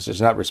about it, Francis.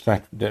 It's not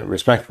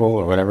respectful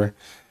or whatever."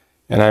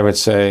 And I would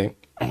say,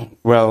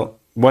 "Well,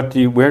 where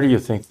do you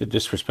think the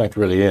disrespect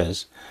really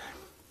is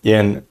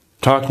in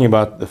talking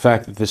about the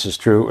fact that this is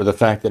true or the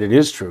fact that it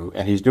is true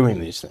and he's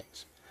doing these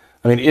things?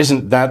 I mean,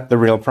 isn't that the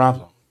real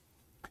problem?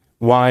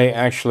 Why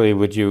actually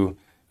would you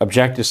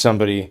object to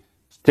somebody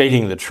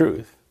stating the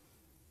truth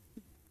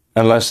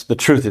unless the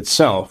truth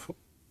itself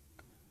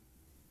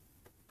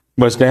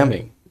was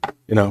damning,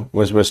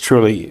 was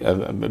truly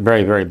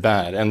very, very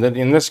bad. And that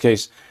in this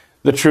case,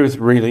 the truth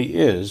really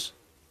is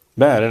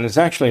bad. And it's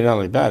actually not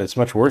only bad, it's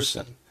much worse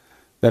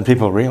than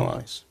people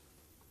realize.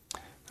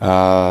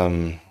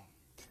 But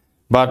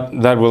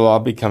that will all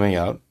be coming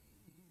out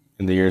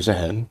in the years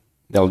ahead.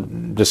 They'll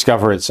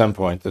discover at some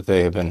point that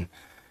they have been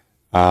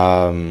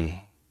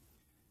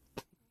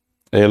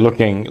they're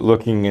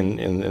looking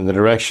in the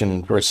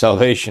direction for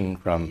salvation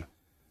from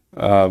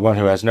one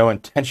who has no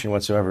intention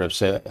whatsoever of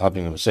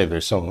helping them save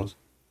their souls,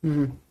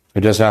 who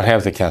does not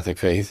have the Catholic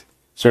faith,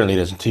 certainly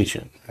doesn't teach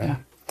it. Right?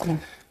 Yeah.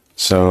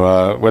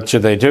 So what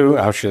should they do?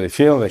 How should they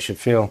feel? They should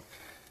feel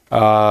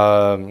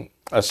a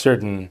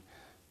certain,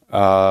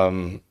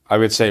 I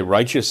would say,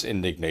 righteous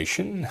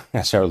indignation,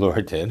 as our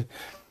Lord did,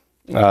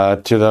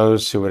 to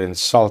those who would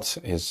insult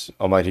his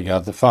Almighty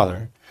God the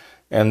Father.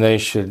 And they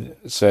should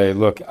say,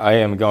 look, I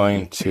am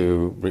going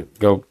to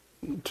go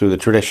to the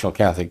traditional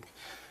Catholic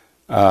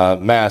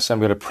Mass. I'm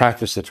going to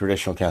practice the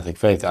traditional Catholic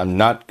faith. I'm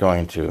not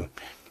going to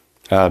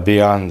be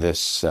on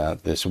this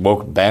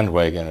woke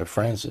bandwagon of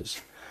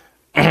Francis.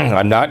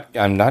 I'm not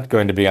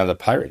going to be on the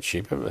pirate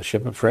ship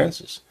of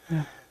Francis.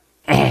 Yeah.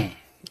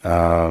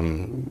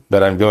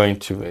 But I'm going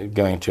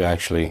to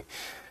actually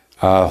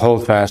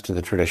hold fast to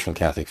the traditional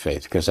Catholic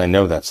faith because I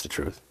know that's the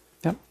truth.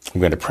 Yep. I'm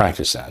going to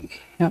practice that.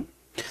 Yep.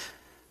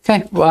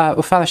 Okay.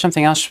 Well, Father,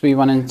 something else we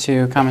wanted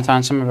to comment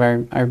on. Some of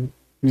our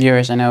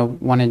viewers, I know,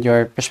 wanted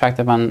your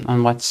perspective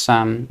on what's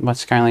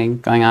currently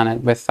going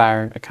on with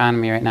our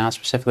economy right now,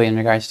 specifically in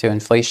regards to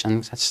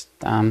inflation. That's,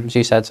 as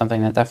you said,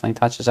 something that definitely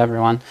touches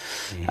everyone.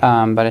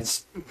 But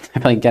it's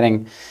definitely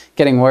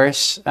getting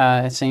worse,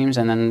 it seems.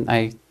 And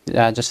then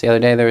just the other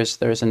day, there was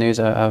the news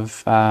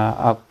of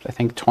I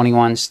think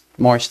 21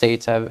 more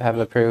states have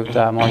approved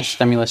more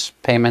stimulus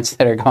payments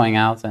that are going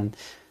out, and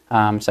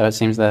so it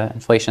seems the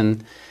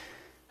inflation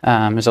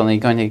is only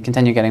going to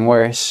continue getting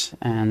worse,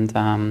 and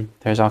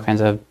there's all kinds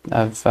of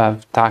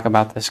talk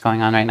about this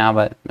going on right now.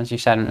 But as you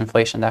said,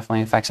 inflation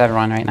definitely affects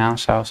everyone right now.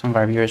 So some of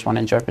our viewers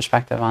wanted your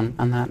perspective on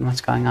that and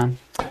what's going on.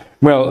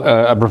 Well,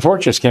 a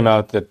report just came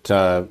out that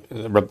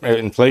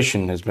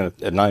inflation has been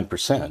at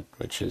 9%,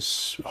 which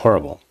is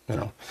horrible.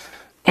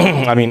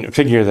 I mean,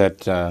 figure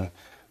that.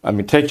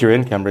 Take your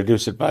income,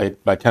 reduce it by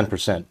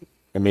 10%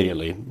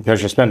 immediately,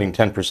 because you're spending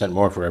 10%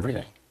 more for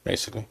everything,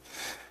 basically.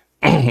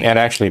 And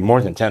actually more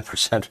than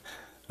 10%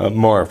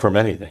 more for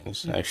many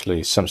things,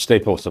 actually some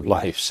staples of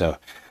life. So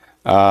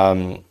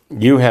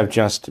you have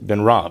just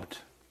been robbed.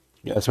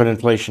 That's what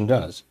inflation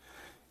does.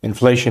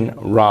 Inflation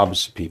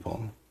robs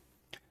people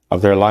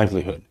of their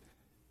livelihood.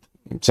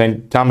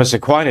 St. Thomas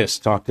Aquinas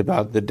talked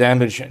about the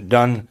damage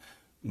done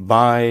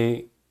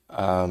by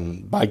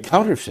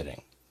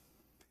counterfeiting.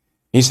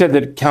 He said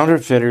that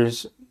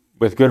counterfeiters,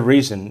 with good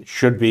reason,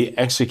 should be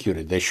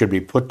executed. They should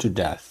be put to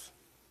death.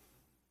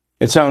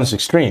 It sounds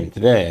extreme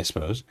today, I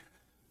suppose.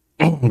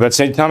 But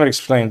St. Thomas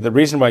explained the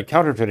reason why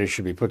counterfeiters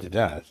should be put to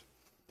death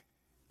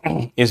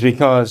is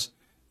because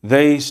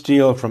they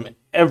steal from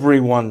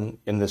everyone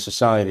in the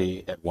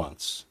society at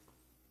once.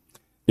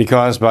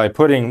 Because by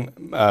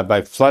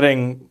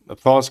flooding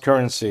false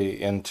currency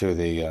into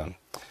the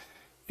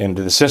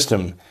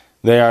system,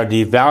 they are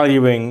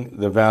devaluing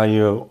the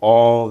value of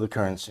all the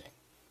currency.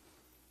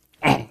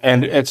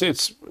 And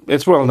it's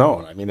well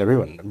known. I mean,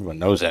 everyone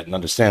knows that and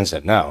understands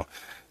that now.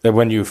 That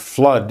when you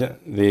flood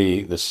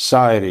the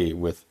society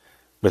with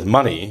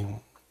money,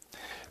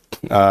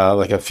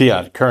 like a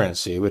fiat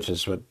currency, which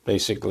is what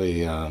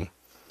basically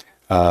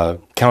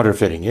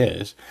counterfeiting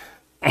is,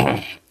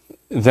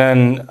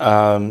 then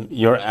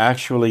you're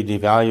actually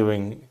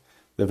devaluing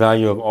the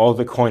value of all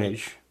the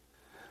coinage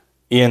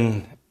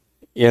in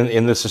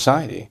the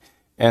society,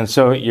 and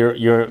so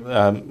you're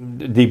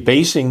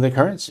debasing the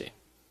currency,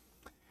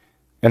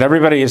 and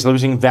everybody is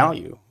losing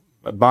value,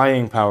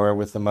 buying power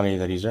with the money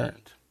that he's earned.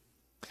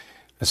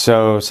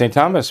 So St.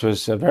 Thomas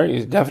was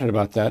very definite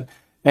about that.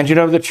 And,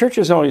 the church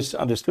has always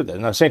understood that.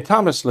 Now, St.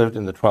 Thomas lived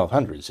in the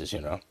 1200s, as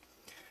you know.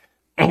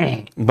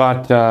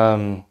 But,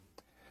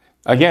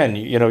 again,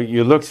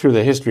 you look through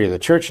the history of the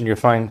church and you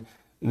find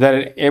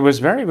that it was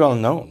very well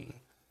known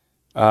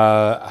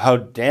how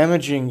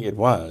damaging it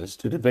was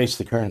to debase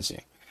the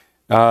currency.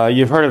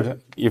 You've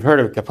heard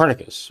of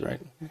Copernicus,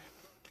 right?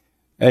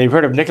 You've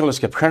heard of Nicholas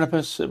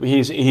Copernicus.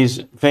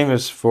 He's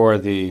famous for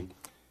the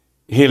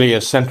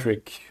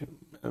heliocentric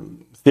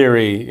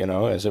theory,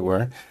 as it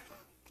were.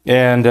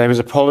 And he was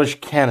a Polish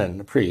canon,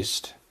 a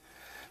priest.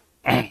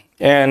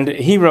 And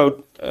he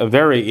wrote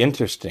very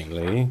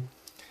interestingly,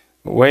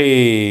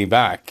 way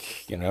back,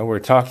 we're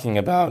talking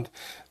about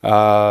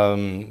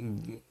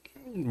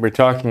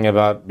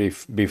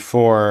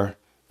before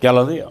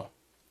Galileo,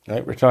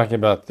 right? We're talking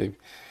about the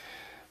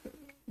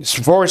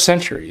 4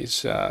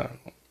 centuries,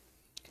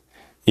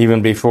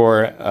 even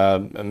before a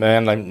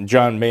man like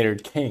John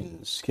Maynard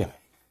Keynes came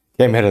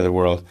head of the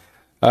world.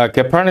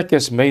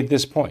 Copernicus made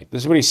this point.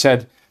 This is what he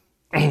said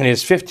in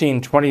his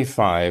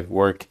 1525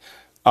 work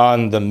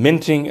on the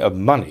minting of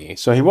money.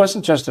 So he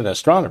wasn't just an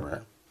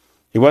astronomer.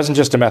 He wasn't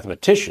just a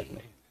mathematician.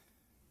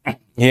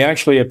 He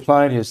actually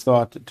applied his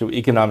thought to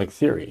economic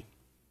theory.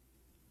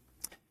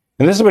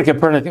 And this is what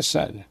Copernicus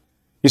said.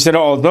 He said,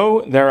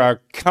 although there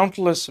are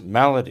countless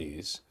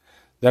maladies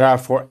that are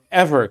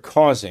forever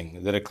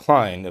causing the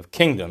decline of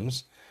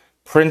kingdoms,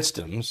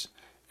 princedoms,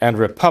 and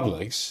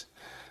republics,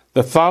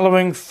 the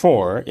following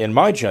four, in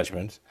my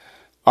judgment,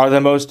 are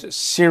the most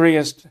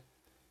serious,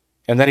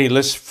 and then he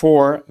lists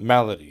four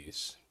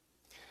maladies: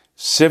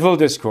 civil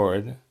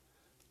discord,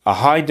 a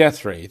high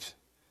death rate,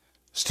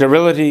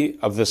 sterility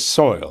of the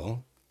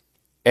soil,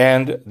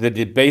 and the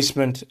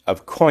debasement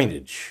of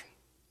coinage.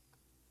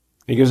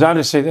 He goes on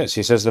to say this.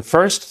 He says the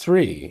first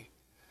three,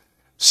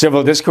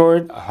 civil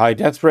discord, a high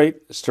death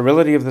rate,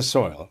 sterility of the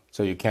soil,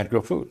 so you can't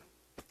grow food,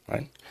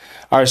 right,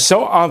 are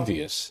so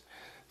obvious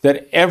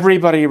that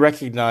everybody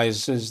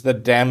recognizes the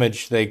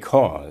damage they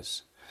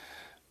cause.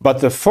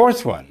 But the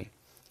fourth one,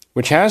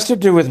 which has to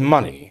do with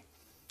money,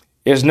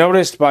 is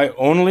noticed by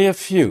only a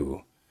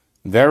few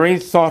very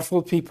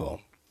thoughtful people,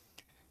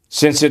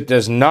 since it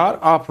does not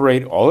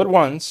operate all at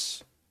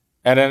once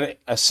and at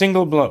a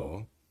single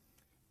blow,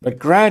 but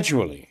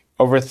gradually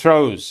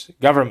overthrows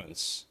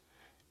governments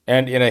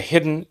and in a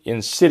hidden,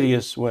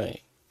 insidious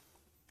way.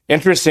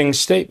 Interesting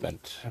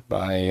statement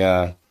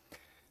by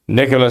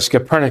Nicholas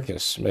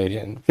Copernicus, made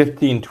in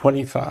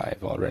 1525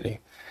 already,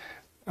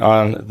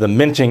 on the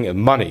minting of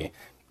money.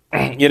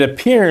 It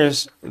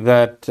appears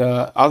that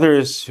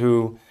others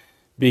who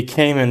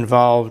became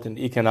involved in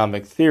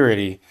economic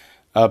theory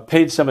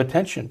paid some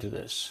attention to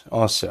this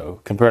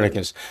also,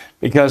 Copernicus,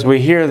 because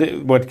we hear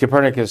that what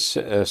Copernicus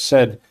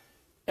said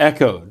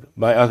echoed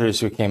by others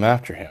who came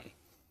after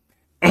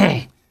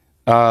him.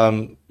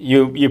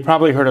 You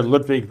probably heard of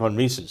Ludwig von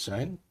Mises,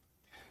 right?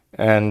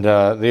 And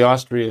the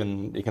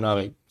Austrian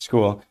economic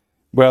school.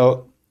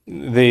 Well,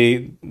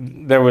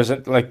 there was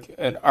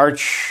an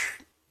arch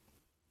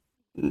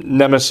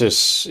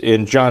nemesis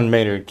in John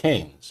Maynard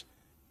Keynes,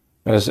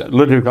 as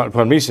Ludwig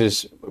von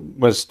Mises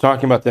was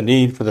talking about the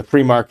need for the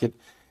free market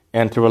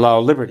and to allow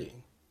liberty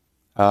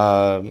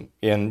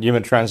in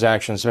human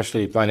transactions,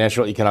 especially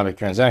financial economic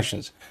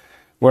transactions.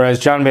 Whereas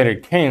John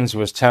Maynard Keynes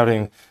was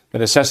touting the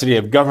necessity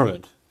of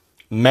government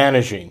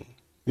managing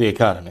the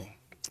economy,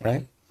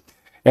 right?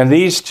 And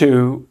these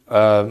two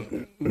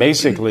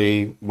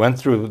basically went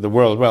through the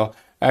world. Well,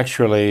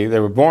 actually, they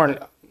were born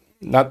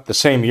not the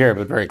same year,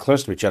 but very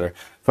close to each other.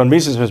 Von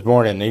Mises was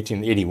born in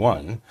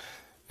 1881,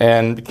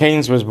 and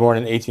Keynes was born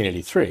in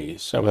 1883,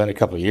 so within a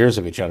couple of years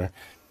of each other.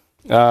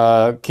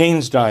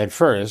 Keynes died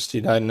first.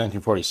 He died in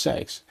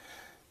 1946.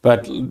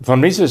 But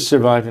von Mises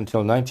survived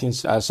until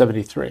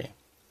 1973.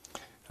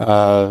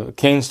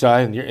 Keynes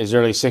died in his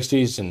early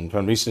 60s, and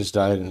von Mises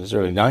died in his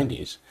early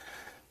 90s.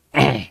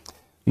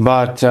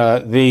 But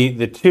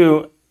the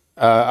two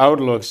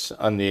outlooks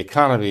on the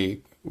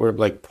economy were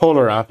like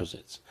polar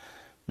opposites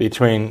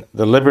between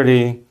the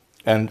liberty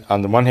and,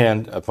 on the one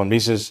hand, von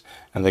Mises,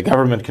 and the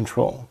government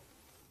control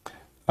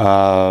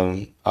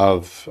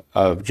of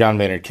John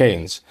Maynard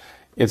Keynes.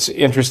 It's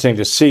interesting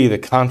to see the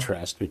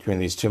contrast between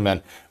these two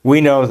men.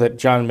 We know that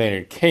John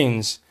Maynard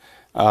Keynes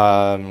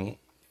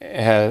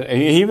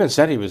he even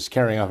said he was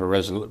carrying out a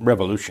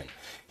revolution.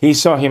 He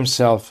saw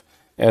himself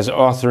as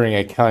authoring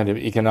a kind of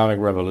economic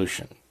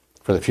revolution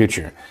for the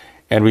future.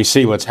 And we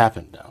see what's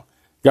happened now.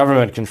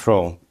 Government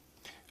control,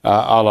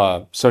 a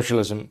la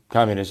socialism,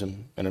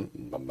 communism, and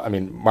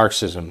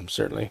Marxism,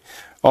 certainly.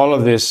 All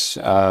of this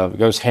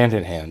goes hand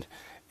in hand.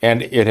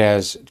 And it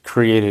has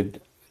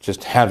created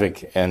just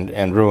havoc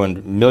and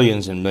ruined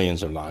millions and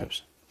millions of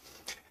lives.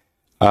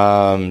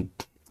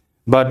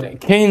 But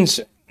Keynes,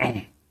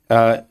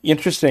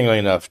 interestingly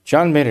enough,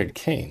 John Maynard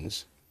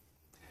Keynes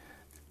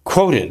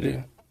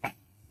quoted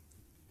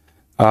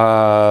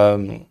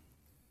the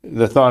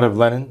thought of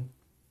Lenin,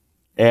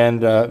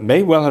 and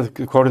may well have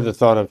quoted the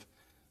thought of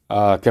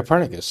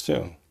Copernicus,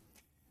 too.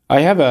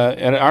 I have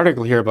an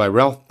article here by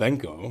Ralph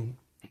Benko,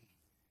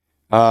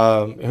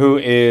 who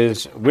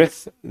is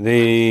with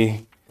the,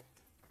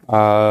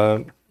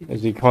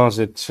 as he calls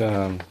it,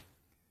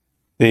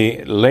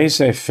 the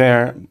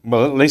laissez-faire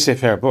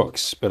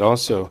books, but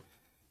also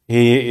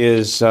he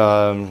is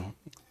a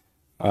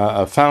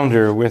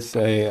founder with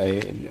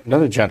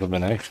another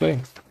gentleman, actually.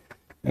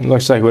 It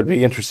looks like it would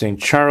be interesting,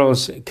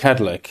 Charles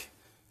Cadlick.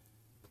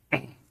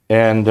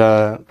 And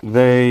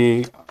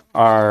they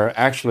are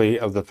actually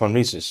of the von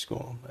Mises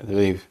school, I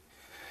believe,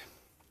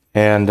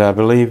 and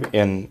believe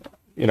in,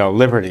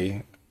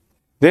 liberty.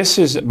 This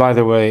is, by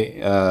the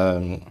way,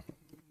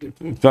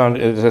 found.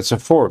 It's a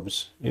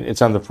Forbes.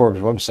 It's on the Forbes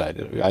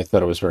website. I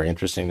thought it was very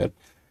interesting that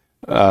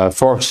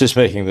Forbes is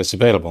making this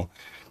available.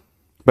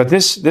 But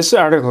this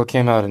article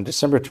came out on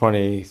December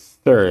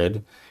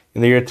 23rd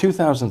in the year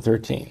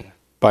 2013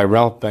 by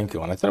Ralph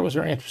Benko, and I thought it was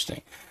very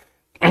interesting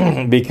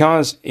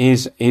because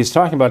he's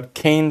talking about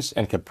Keynes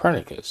and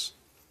Copernicus,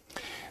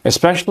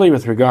 especially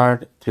with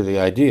regard to the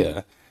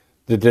idea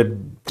that the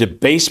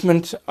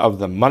debasement of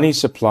the money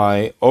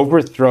supply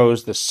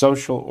overthrows the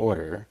social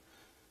order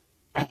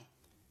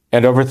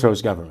and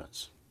overthrows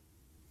governments.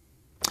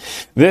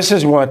 This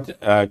is what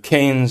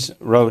Keynes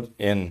wrote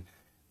in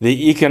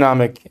The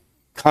Economic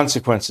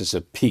Consequences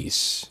of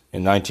Peace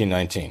in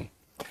 1919.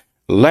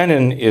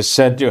 Lenin is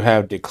said to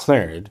have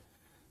declared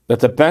that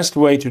the best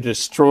way to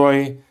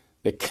destroy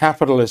the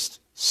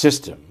capitalist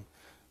system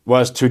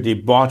was to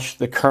debauch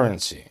the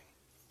currency.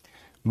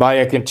 By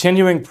a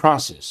continuing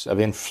process of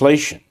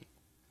inflation,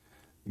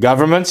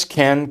 governments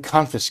can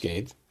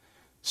confiscate,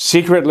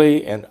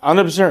 secretly and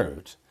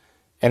unobserved,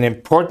 an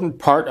important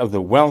part of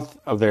the wealth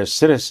of their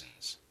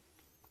citizens.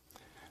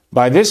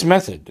 By this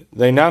method,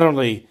 they not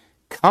only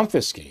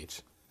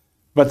confiscate,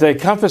 but they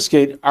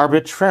confiscate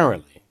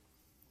arbitrarily.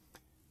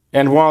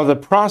 And while the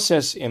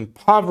process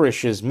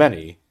impoverishes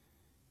many,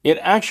 it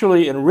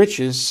actually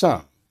enriches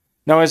some.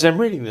 Now, as I'm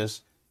reading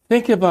this,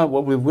 think about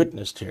what we've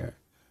witnessed here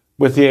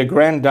with the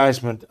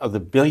aggrandizement of the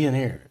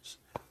billionaires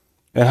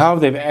and how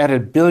they've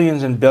added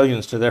billions and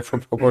billions to their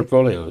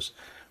portfolios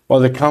while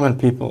the common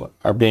people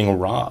are being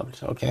robbed,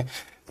 okay?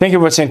 Think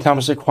of what St.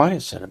 Thomas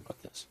Aquinas said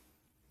about this.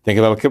 Think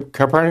about what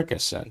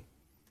Copernicus said.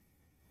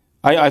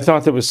 I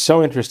thought that was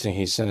so interesting.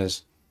 He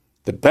says,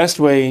 the best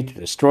way to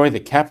destroy the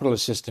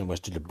capitalist system was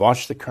to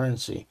debauch the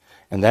currency,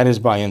 and that is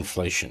by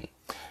inflation.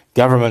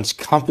 Governments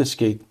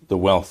confiscate the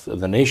wealth of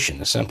the nation,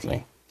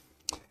 essentially,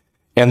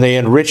 and they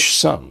enrich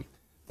some.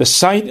 The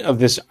sight of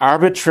this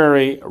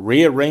arbitrary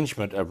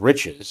rearrangement of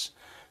riches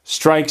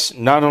strikes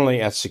not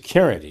only at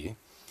security,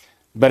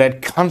 but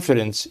at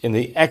confidence in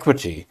the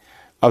equity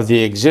of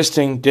the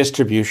existing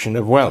distribution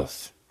of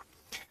wealth.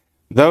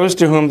 Those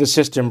to whom the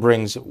system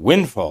brings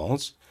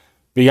windfalls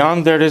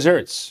beyond their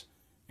deserts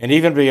and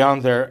even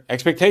beyond their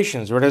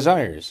expectations or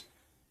desires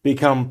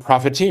become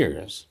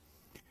profiteers,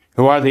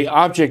 who are the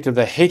object of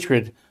the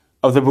hatred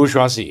of the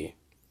bourgeoisie,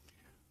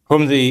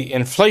 whom the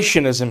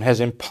inflationism has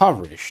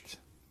impoverished,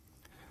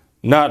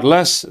 not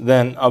less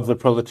than of the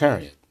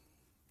proletariat.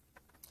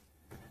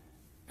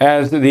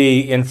 As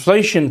the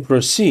inflation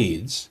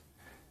proceeds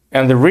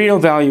and the real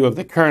value of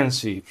the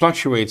currency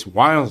fluctuates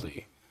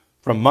wildly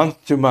from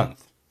month to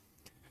month,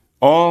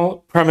 all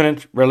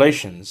permanent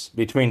relations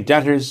between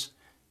debtors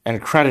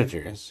and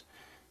creditors,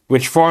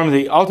 which form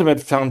the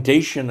ultimate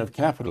foundation of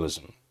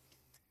capitalism,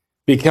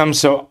 become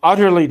so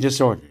utterly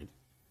disordered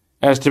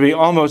as to be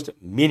almost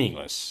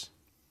meaningless,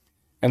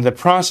 and the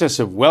process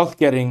of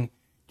wealth-getting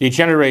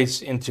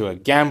degenerates into a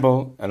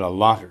gamble and a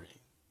lottery.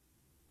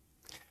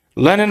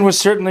 Lenin was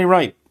certainly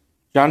right.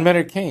 John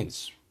Maynard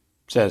Keynes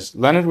says,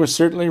 Lenin was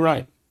certainly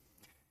right.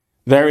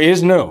 There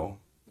is no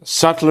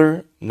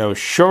subtler, no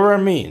surer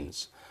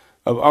means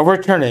of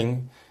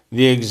overturning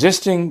the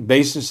existing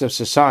basis of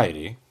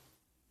society,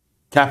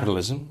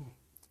 capitalism,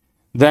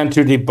 than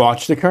to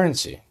debauch the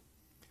currency.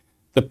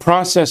 The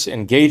process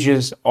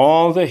engages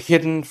all the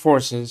hidden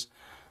forces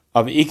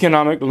of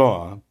economic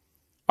law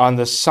on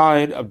the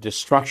side of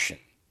destruction,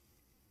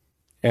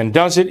 and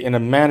does it in a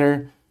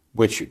manner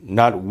which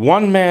not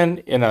one man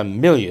in a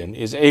million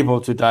is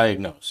able to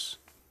diagnose.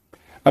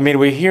 I mean,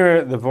 we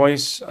hear the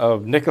voice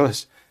of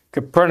Nicholas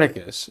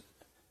Copernicus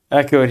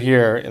echoed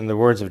here in the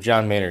words of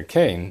John Maynard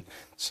Keynes,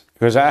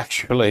 who's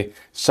actually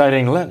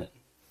citing Lenin,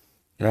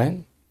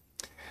 right?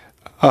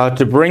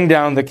 To bring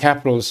down the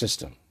capitalist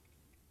system.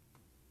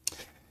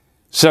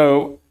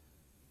 So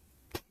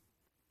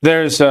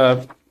there's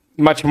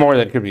much more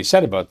that could be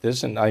said about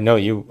this, and I know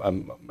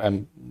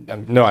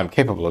I'm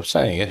capable of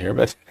saying it here,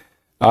 but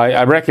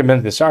I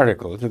recommend this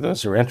article to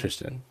those who are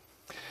interested.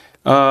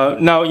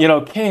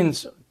 Now,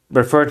 Keynes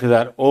referred to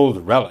that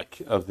old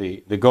relic of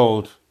the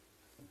gold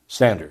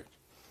standard.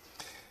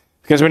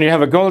 Because when you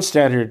have a gold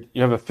standard,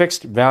 you have a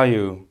fixed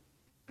value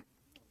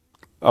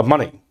of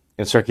money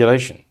in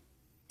circulation.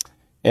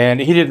 And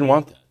he didn't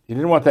want that. He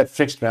didn't want that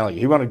fixed value.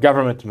 He wanted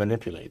government to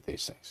manipulate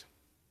these things.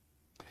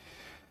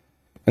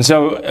 And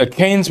so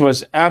Keynes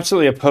was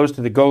absolutely opposed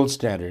to the gold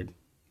standard.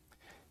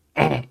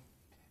 And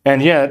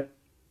yet,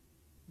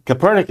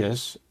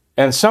 Copernicus,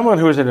 and someone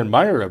who was an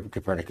admirer of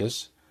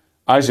Copernicus,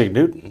 Isaac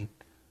Newton,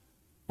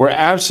 were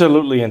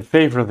absolutely in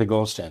favor of the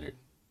gold standard.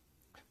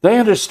 They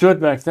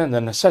understood back then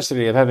the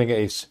necessity of having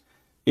a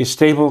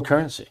stable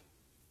currency.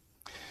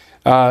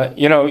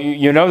 You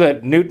know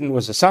that Newton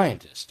was a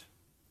scientist,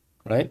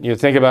 right? You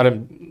think about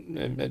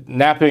him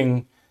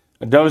napping,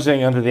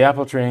 dozing under the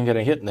apple tree and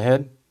getting hit in the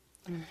head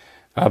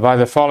by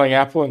the falling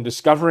apple and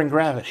discovering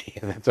gravity.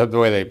 That's the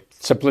way they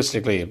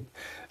simplistically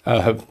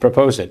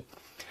propose it.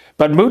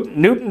 But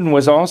Newton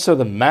was also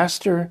the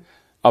master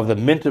of the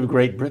Mint of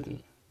Great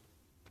Britain.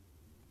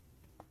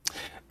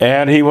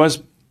 And he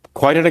was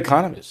quite an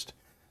economist.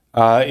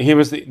 He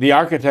was the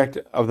architect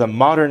of the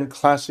modern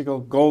classical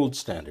gold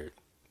standard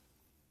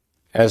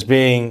as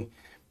being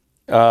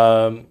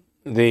actually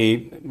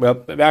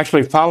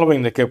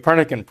following the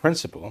Copernican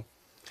principle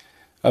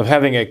of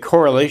having a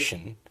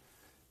correlation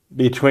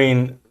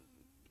between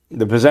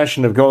the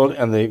possession of gold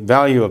and the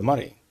value of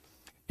money,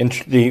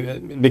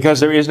 because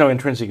there is no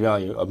intrinsic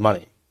value of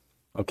money,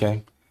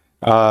 okay?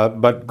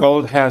 But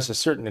gold has a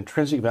certain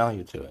intrinsic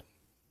value to it.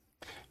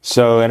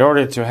 So in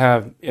order to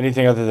have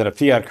anything other than a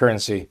fiat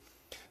currency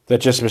that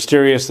just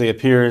mysteriously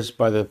appears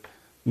by the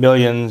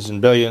millions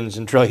and billions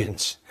and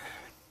trillions.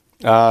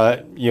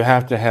 You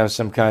have to have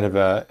some kind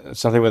of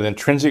something with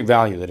intrinsic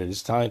value that it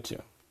is tied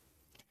to.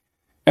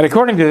 And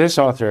according to this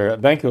author,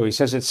 Benko, he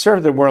says it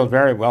served the world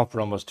very well for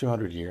almost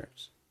 200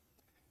 years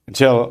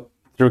until,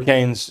 through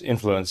Keynes'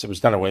 influence, it was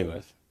done away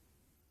with.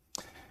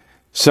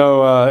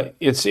 So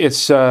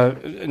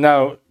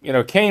now,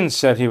 Keynes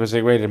said he was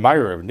a great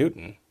admirer of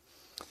Newton,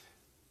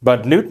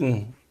 but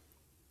Newton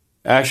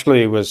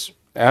actually was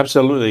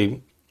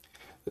absolutely,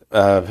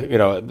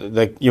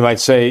 you might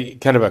say,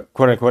 kind of a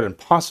quote-unquote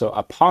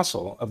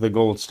apostle of the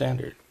gold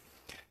standard,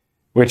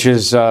 which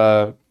is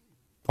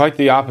quite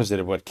the opposite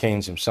of what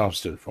Keynes himself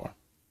stood for.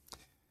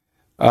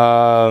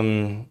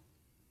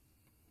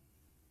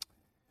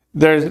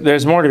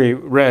 There's more to be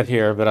read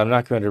here, but I'm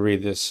not going to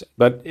read this.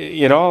 But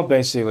it all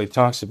basically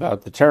talks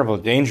about the terrible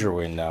danger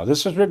we're in now.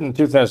 This was written in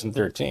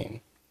 2013.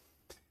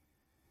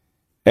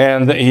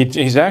 And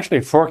he's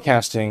actually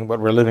forecasting what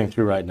we're living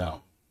through right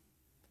now.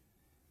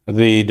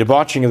 The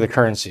debauching of the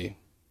currency.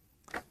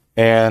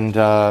 And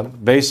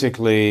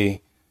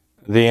basically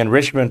the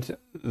enrichment,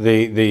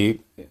 the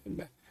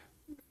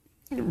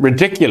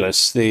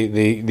ridiculous,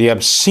 the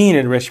obscene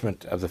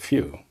enrichment of the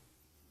few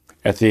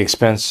at the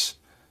expense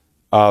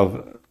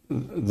of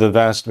the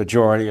vast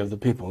majority of the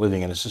people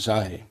living in a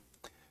society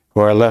who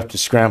are left to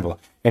scramble.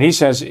 And he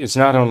says it's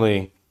not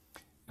only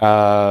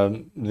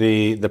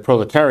the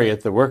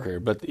proletariat, the worker,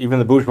 but even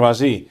the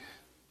bourgeoisie,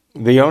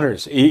 the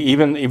owners,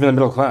 even the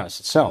middle class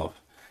itself,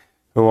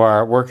 who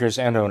are workers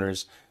and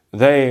owners,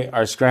 they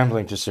are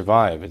scrambling to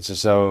survive. It's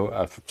as though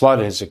a flood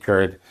has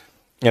occurred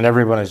and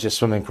everyone is just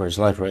swimming for his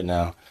life right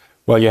now.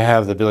 Well, you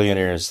have the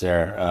billionaires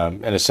there,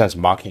 in a sense,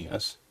 mocking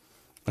us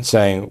and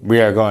saying,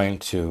 we are going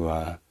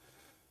to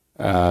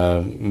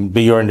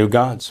be your new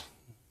gods,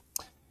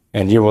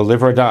 and you will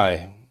live or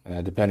die,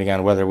 depending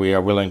on whether we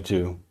are willing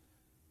to,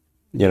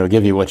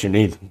 give you what you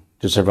need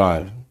to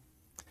survive.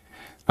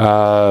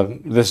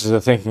 This is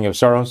the thinking of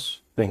Soros,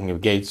 thinking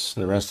of Gates,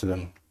 and the rest of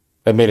them.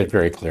 They made it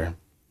very clear.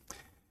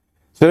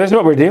 So that's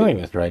what we're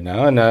dealing with right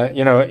now, and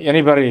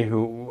anybody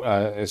who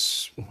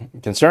is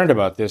concerned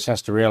about this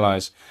has to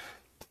realize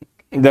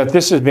that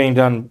this is being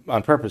done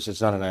on purpose.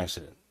 It's not an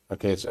accident.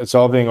 Okay, it's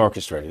all being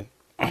orchestrated.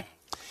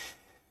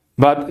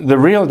 But the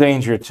real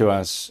danger to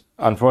us,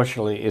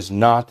 unfortunately, is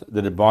not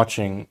the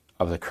debauching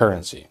of the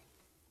currency.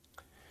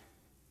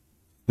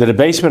 The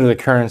debasement of the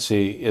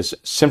currency is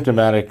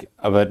symptomatic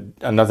of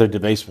another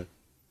debasement,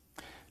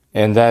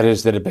 and that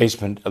is the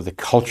debasement of the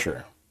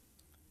culture.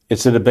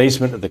 It's the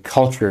debasement of the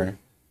culture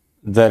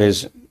that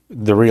is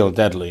the real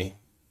deadly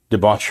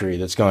debauchery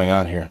that's going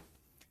on here.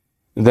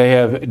 They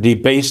have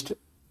debased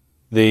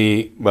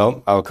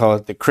I'll call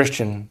it the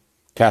Christian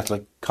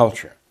Catholic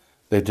culture.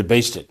 They've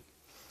debased it.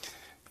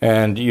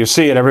 And you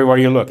see it everywhere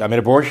you look. I mean,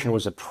 abortion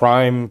was a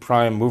prime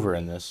mover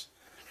in this,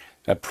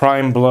 a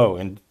prime blow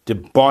in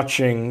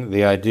debauching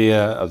the idea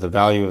of the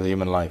value of the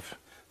human life,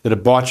 the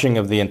debauching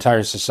of the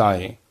entire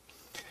society.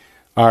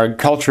 Our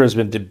culture has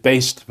been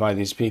debased by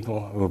these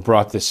people who have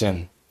brought this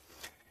in.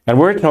 And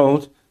we're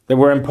told that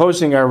we're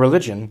imposing our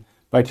religion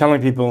by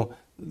telling people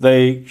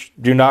they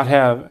do not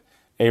have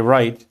a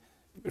right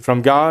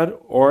from God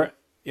or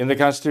in the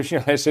Constitution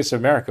of the United States of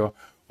America,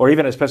 or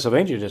even as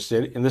Pennsylvania just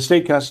did, in the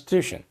state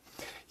constitution.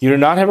 You do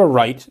not have a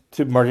right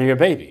to murder your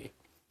baby,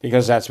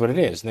 because that's what it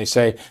is. And they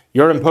say,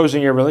 you're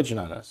imposing your religion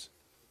on us.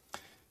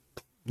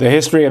 The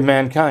history of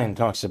mankind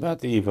talks about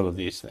the evil of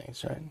these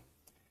things,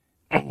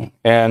 right?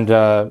 And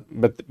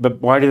but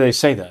why do they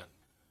say that?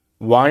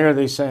 Why are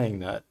they saying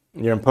that?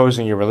 You're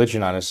imposing your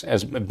religion on us,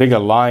 as big a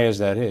lie as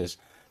that is.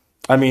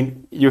 I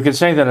mean, you could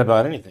say that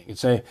about anything. You could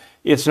say,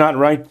 it's not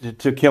right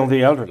to kill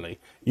the elderly.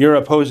 You're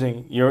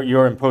imposing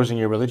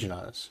your religion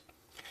on us.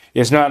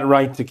 It's not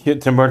right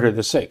to murder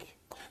the sick,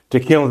 to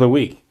kill the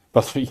weak.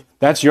 But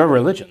that's your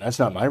religion. That's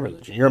not my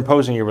religion. You're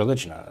imposing your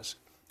religion on us.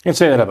 You can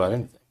say that about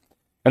anything.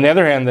 On the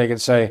other hand, they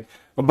could say,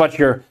 well, but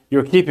you're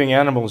keeping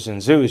animals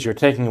in zoos. You're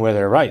taking away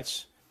their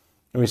rights.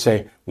 And we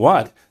say,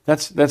 what?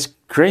 That's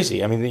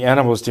crazy. I mean, the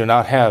animals do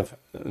not have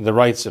the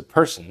rights of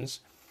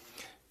persons.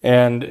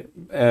 And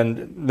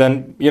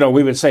then,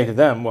 we would say to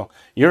them, well,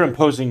 you're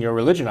imposing your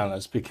religion on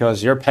us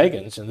because you're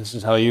pagans and this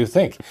is how you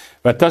think.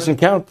 But it doesn't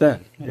count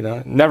then.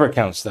 It never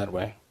counts that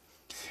way.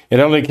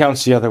 It only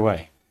counts the other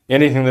way.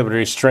 Anything that would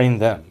restrain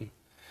them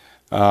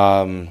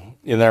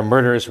in their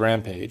murderous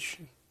rampage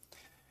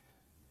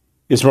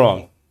is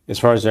wrong as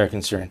far as they're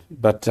concerned.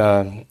 But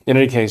in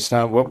any case,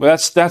 now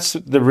that's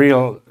the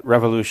real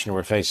revolution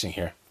we're facing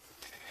here.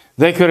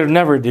 They could have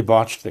never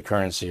debauched the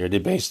currency or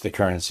debased the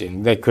currency,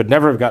 and they could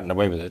never have gotten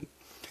away with it,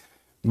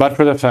 but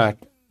for the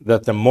fact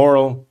that the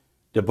moral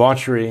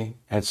debauchery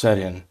had set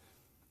in,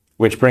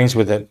 which brings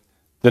with it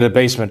the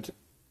debasement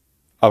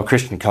of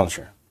Christian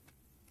culture.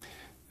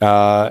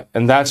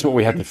 And that's what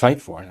we have to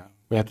fight for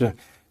now.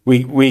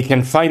 We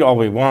can fight all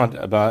we want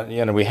about,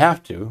 we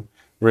have to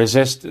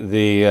resist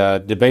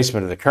the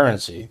debasement of the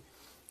currency,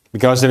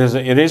 because it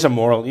is a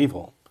moral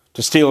evil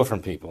to steal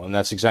from people, and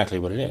that's exactly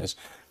what it is.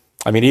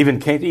 I mean,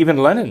 even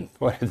Lenin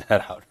pointed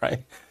that out,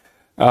 right?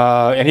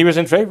 And he was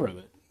in favor of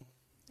it.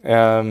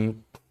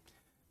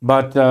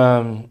 But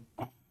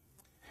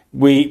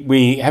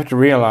we have to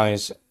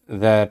realize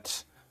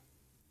that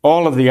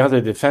all of the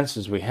other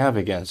defenses we have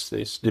against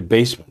this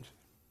debasement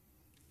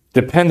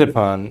depend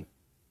upon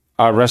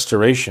our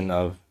restoration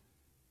of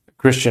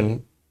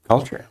Christian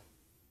culture,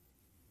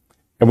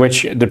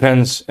 which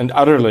depends and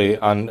utterly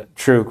on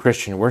true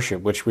Christian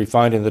worship, which we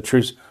find in the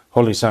true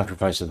holy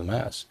sacrifice of the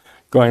Mass,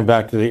 going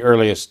back to the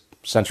earliest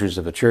centuries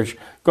of the Church,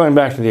 going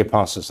back to the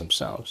apostles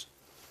themselves.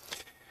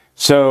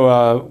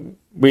 So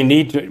we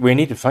need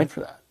to fight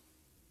for that,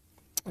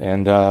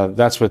 and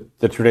that's what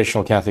the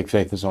traditional Catholic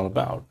faith is all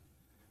about.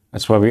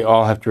 That's why we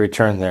all have to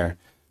return there,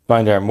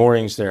 find our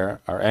moorings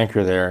there, our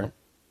anchor there,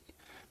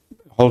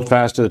 hold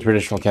fast to the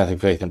traditional Catholic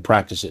faith and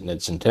practice it in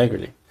its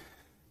integrity.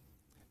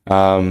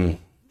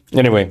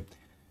 Anyway,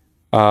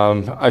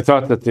 I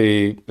thought that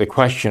the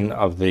question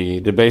of the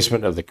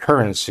debasement of the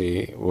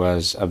currency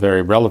was a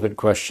very relevant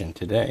question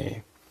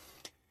today.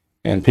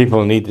 And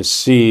people need to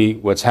see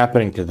what's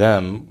happening to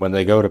them when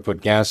they go to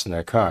put gas in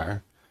their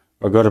car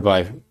or go to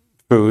buy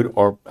food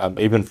or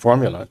even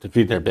formula to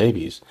feed their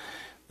babies.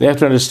 They have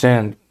to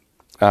understand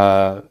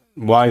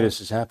why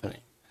this is happening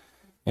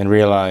and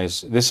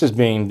realize this is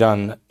being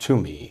done to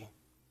me.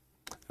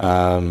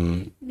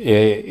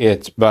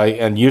 It's by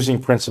and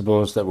using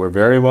principles that were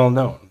very well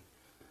known,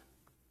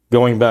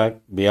 going back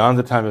beyond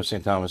the time of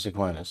St. Thomas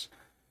Aquinas.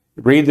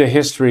 Read the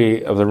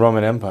history of the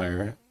Roman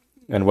Empire,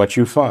 and what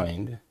you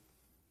find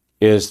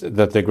is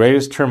that the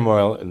greatest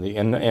turmoil in the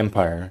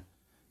empire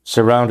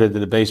surrounded the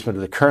debasement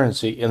of the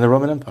currency in the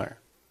Roman Empire.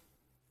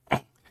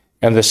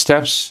 And the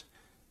steps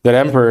that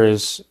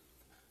emperors,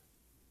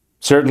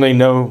 certainly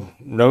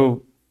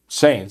no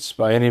saints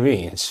by any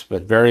means,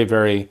 but very,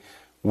 very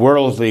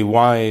worldly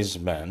wise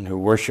men who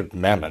worshipped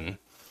Mammon,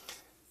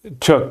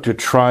 took to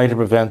try to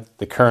prevent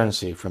the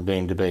currency from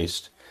being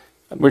debased.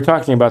 We're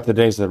talking about the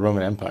days of the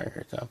Roman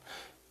Empire.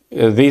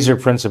 These are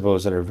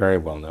principles that are very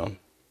well known.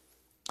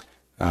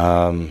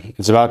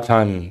 It's about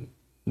time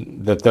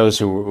that those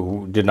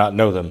who did not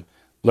know them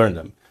learn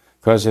them,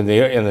 because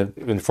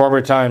in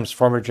former times,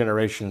 former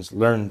generations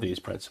learned these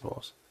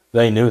principles.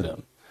 They knew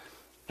them,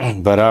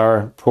 but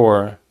our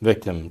poor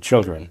victim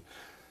children,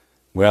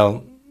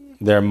 well,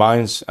 their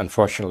minds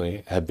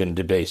unfortunately have been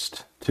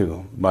debased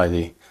too by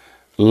the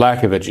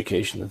lack of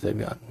education that they've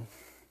gotten,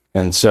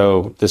 and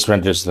so this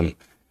renders them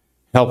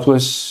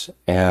helpless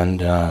and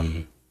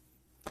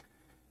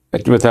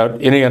without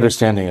any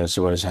understanding as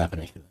to what is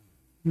happening to them.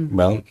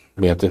 Well,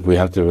 we have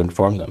to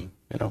inform them,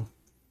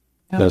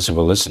 those who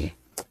will listen.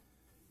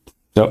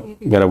 So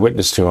we've got to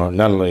witness to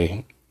not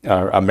only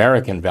our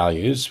American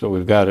values, but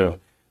we've got to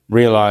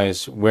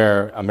realize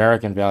where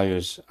American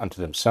values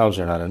unto themselves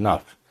are not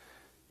enough,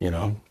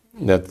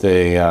 that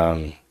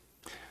they,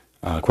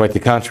 quite the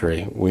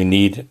contrary, we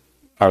need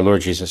our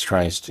Lord Jesus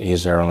Christ. He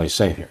is our only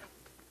Savior.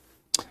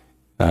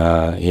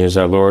 He is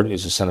our Lord, He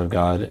is the Son of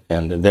God,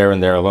 and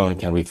there alone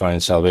can we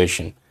find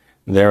salvation.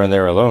 There and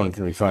there alone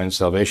can we find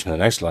salvation in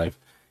the next life.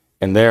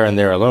 And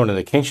there alone in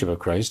the kingship of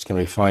Christ can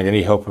we find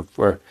any hope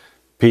for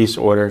peace,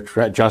 order,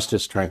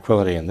 justice,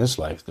 tranquility in this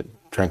life, the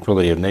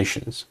tranquility of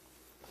nations.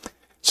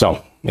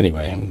 So,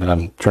 anyway,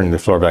 I'm turning the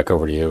floor back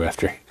over to you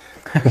after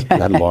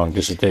that long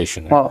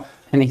dissertation. Well,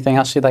 anything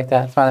else you'd like to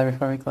add, Father,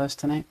 before we close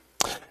tonight?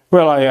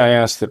 Well, I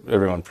ask that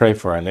everyone pray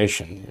for our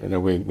nation.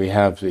 We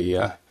have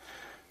the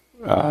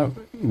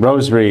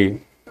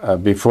rosary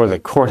before the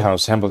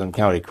courthouse, Hambleton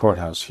County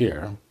Courthouse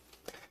here,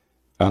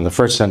 on the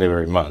first Sunday of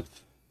every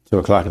month, 2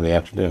 o'clock in the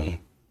afternoon.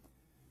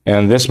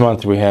 And this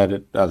month we had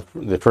it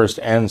the first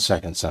and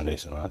second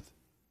Sundays of the month.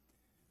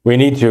 We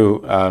need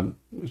to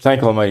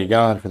thank Almighty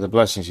God for the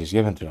blessings He's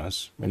given to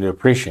us. We need to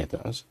appreciate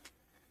those.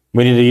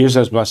 We need to use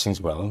those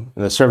blessings well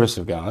in the service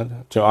of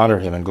God to honor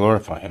Him and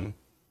glorify Him.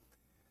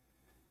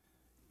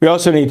 We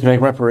also need to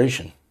make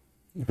reparation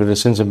for the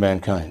sins of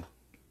mankind.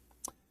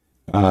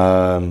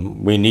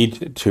 We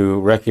need to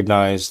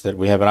recognize that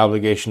we have an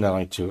obligation not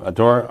only to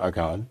adore our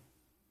God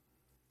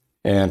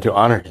and to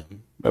honor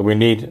Him, but we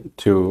need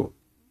to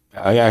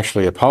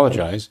actually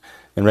apologize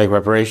and make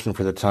reparation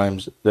for the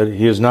times that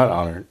He is not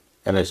honored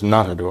and is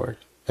not adored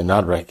and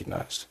not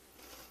recognized.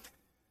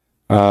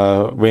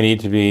 We need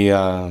to be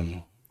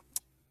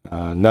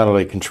not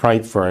only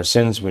contrite for our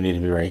sins, we need to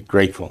be very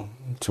grateful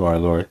to our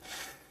Lord.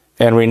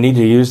 And we need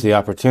to use the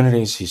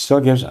opportunities He still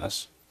gives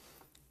us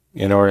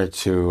in order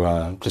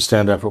to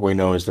stand up for what we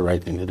know is the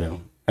right thing to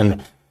do.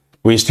 And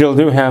we still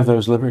do have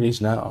those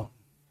liberties now.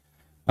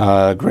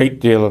 A great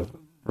deal of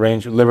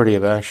range, liberty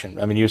of action.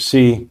 I mean, you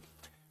see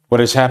what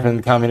has happened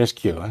in communist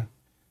Cuba.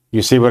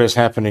 You see what is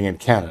happening in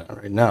Canada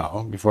right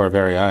now before our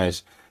very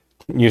eyes.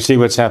 You see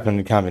what's happened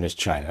in communist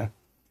China.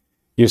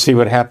 You see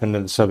what happened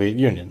in the Soviet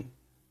Union.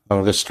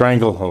 Oh, the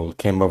stranglehold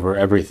came over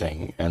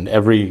everything, and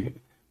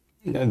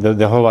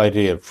the whole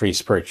idea of free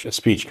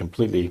speech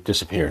completely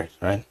disappeared,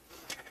 right?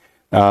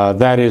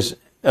 That is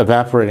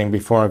evaporating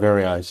before our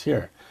very eyes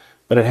here.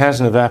 But it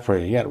hasn't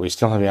evaporated yet. We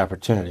still have the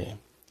opportunity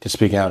to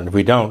speak out. And if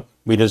we don't,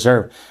 we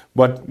deserve.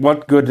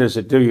 What good does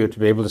it do you to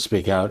be able to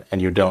speak out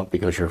and you don't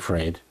because you're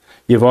afraid?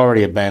 You've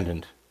already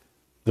abandoned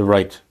the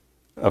right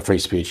of free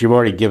speech. You've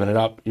already given it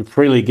up. You've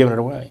freely given it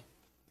away.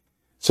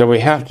 So we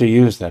have to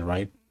use that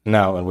right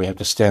now, and we have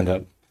to stand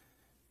up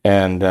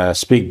and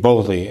speak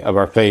boldly of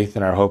our faith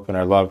and our hope and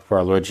our love for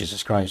our Lord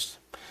Jesus Christ,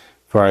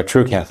 for our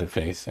true Catholic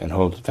faith, and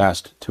hold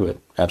fast to it.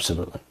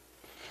 Absolutely.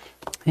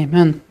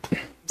 Amen.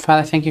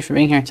 Father, thank you for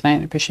being here tonight.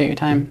 I appreciate your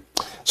time.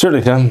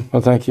 Certainly, Tim.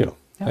 Well, thank you.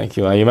 Yep. Thank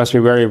you. You must be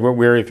very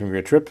weary from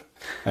your trip.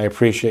 I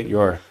appreciate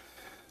your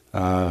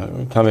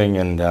coming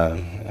and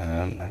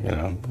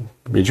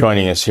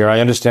rejoining us here. I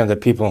understand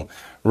that people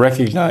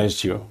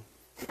recognized you.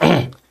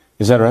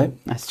 Is that right?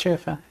 That's true,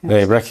 Father. Yes.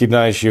 They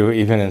recognize you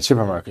even in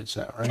supermarkets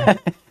now,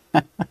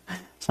 right?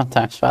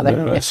 Sometimes, Father. Bit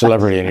of a Yes.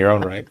 celebrity in your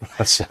own right.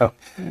 So,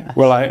 Yes.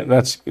 well,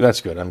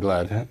 that's good. I'm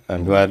glad.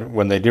 I'm glad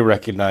when they do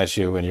recognize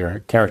you and your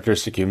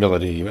characteristic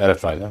humility, you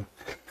edify them.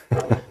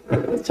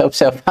 Let's hope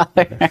so,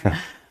 Father.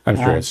 I'm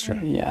sure it's true.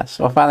 Yes.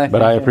 Well, Father,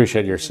 But thank I you.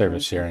 appreciate your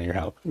service here and your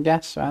help.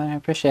 Yes, Father, I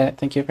appreciate it.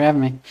 Thank you for having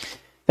me.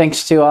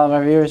 Thanks to all of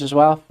our viewers as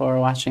well for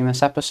watching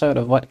this episode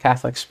of What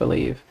Catholics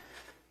Believe.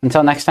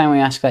 Until next time, we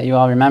ask that you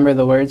all remember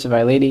the words of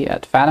Our Lady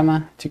at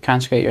Fatima, to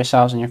consecrate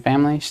yourselves and your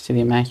families to the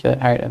Immaculate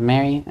Heart of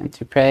Mary, and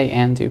to pray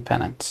and do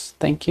penance.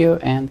 Thank you,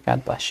 and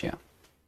God bless you.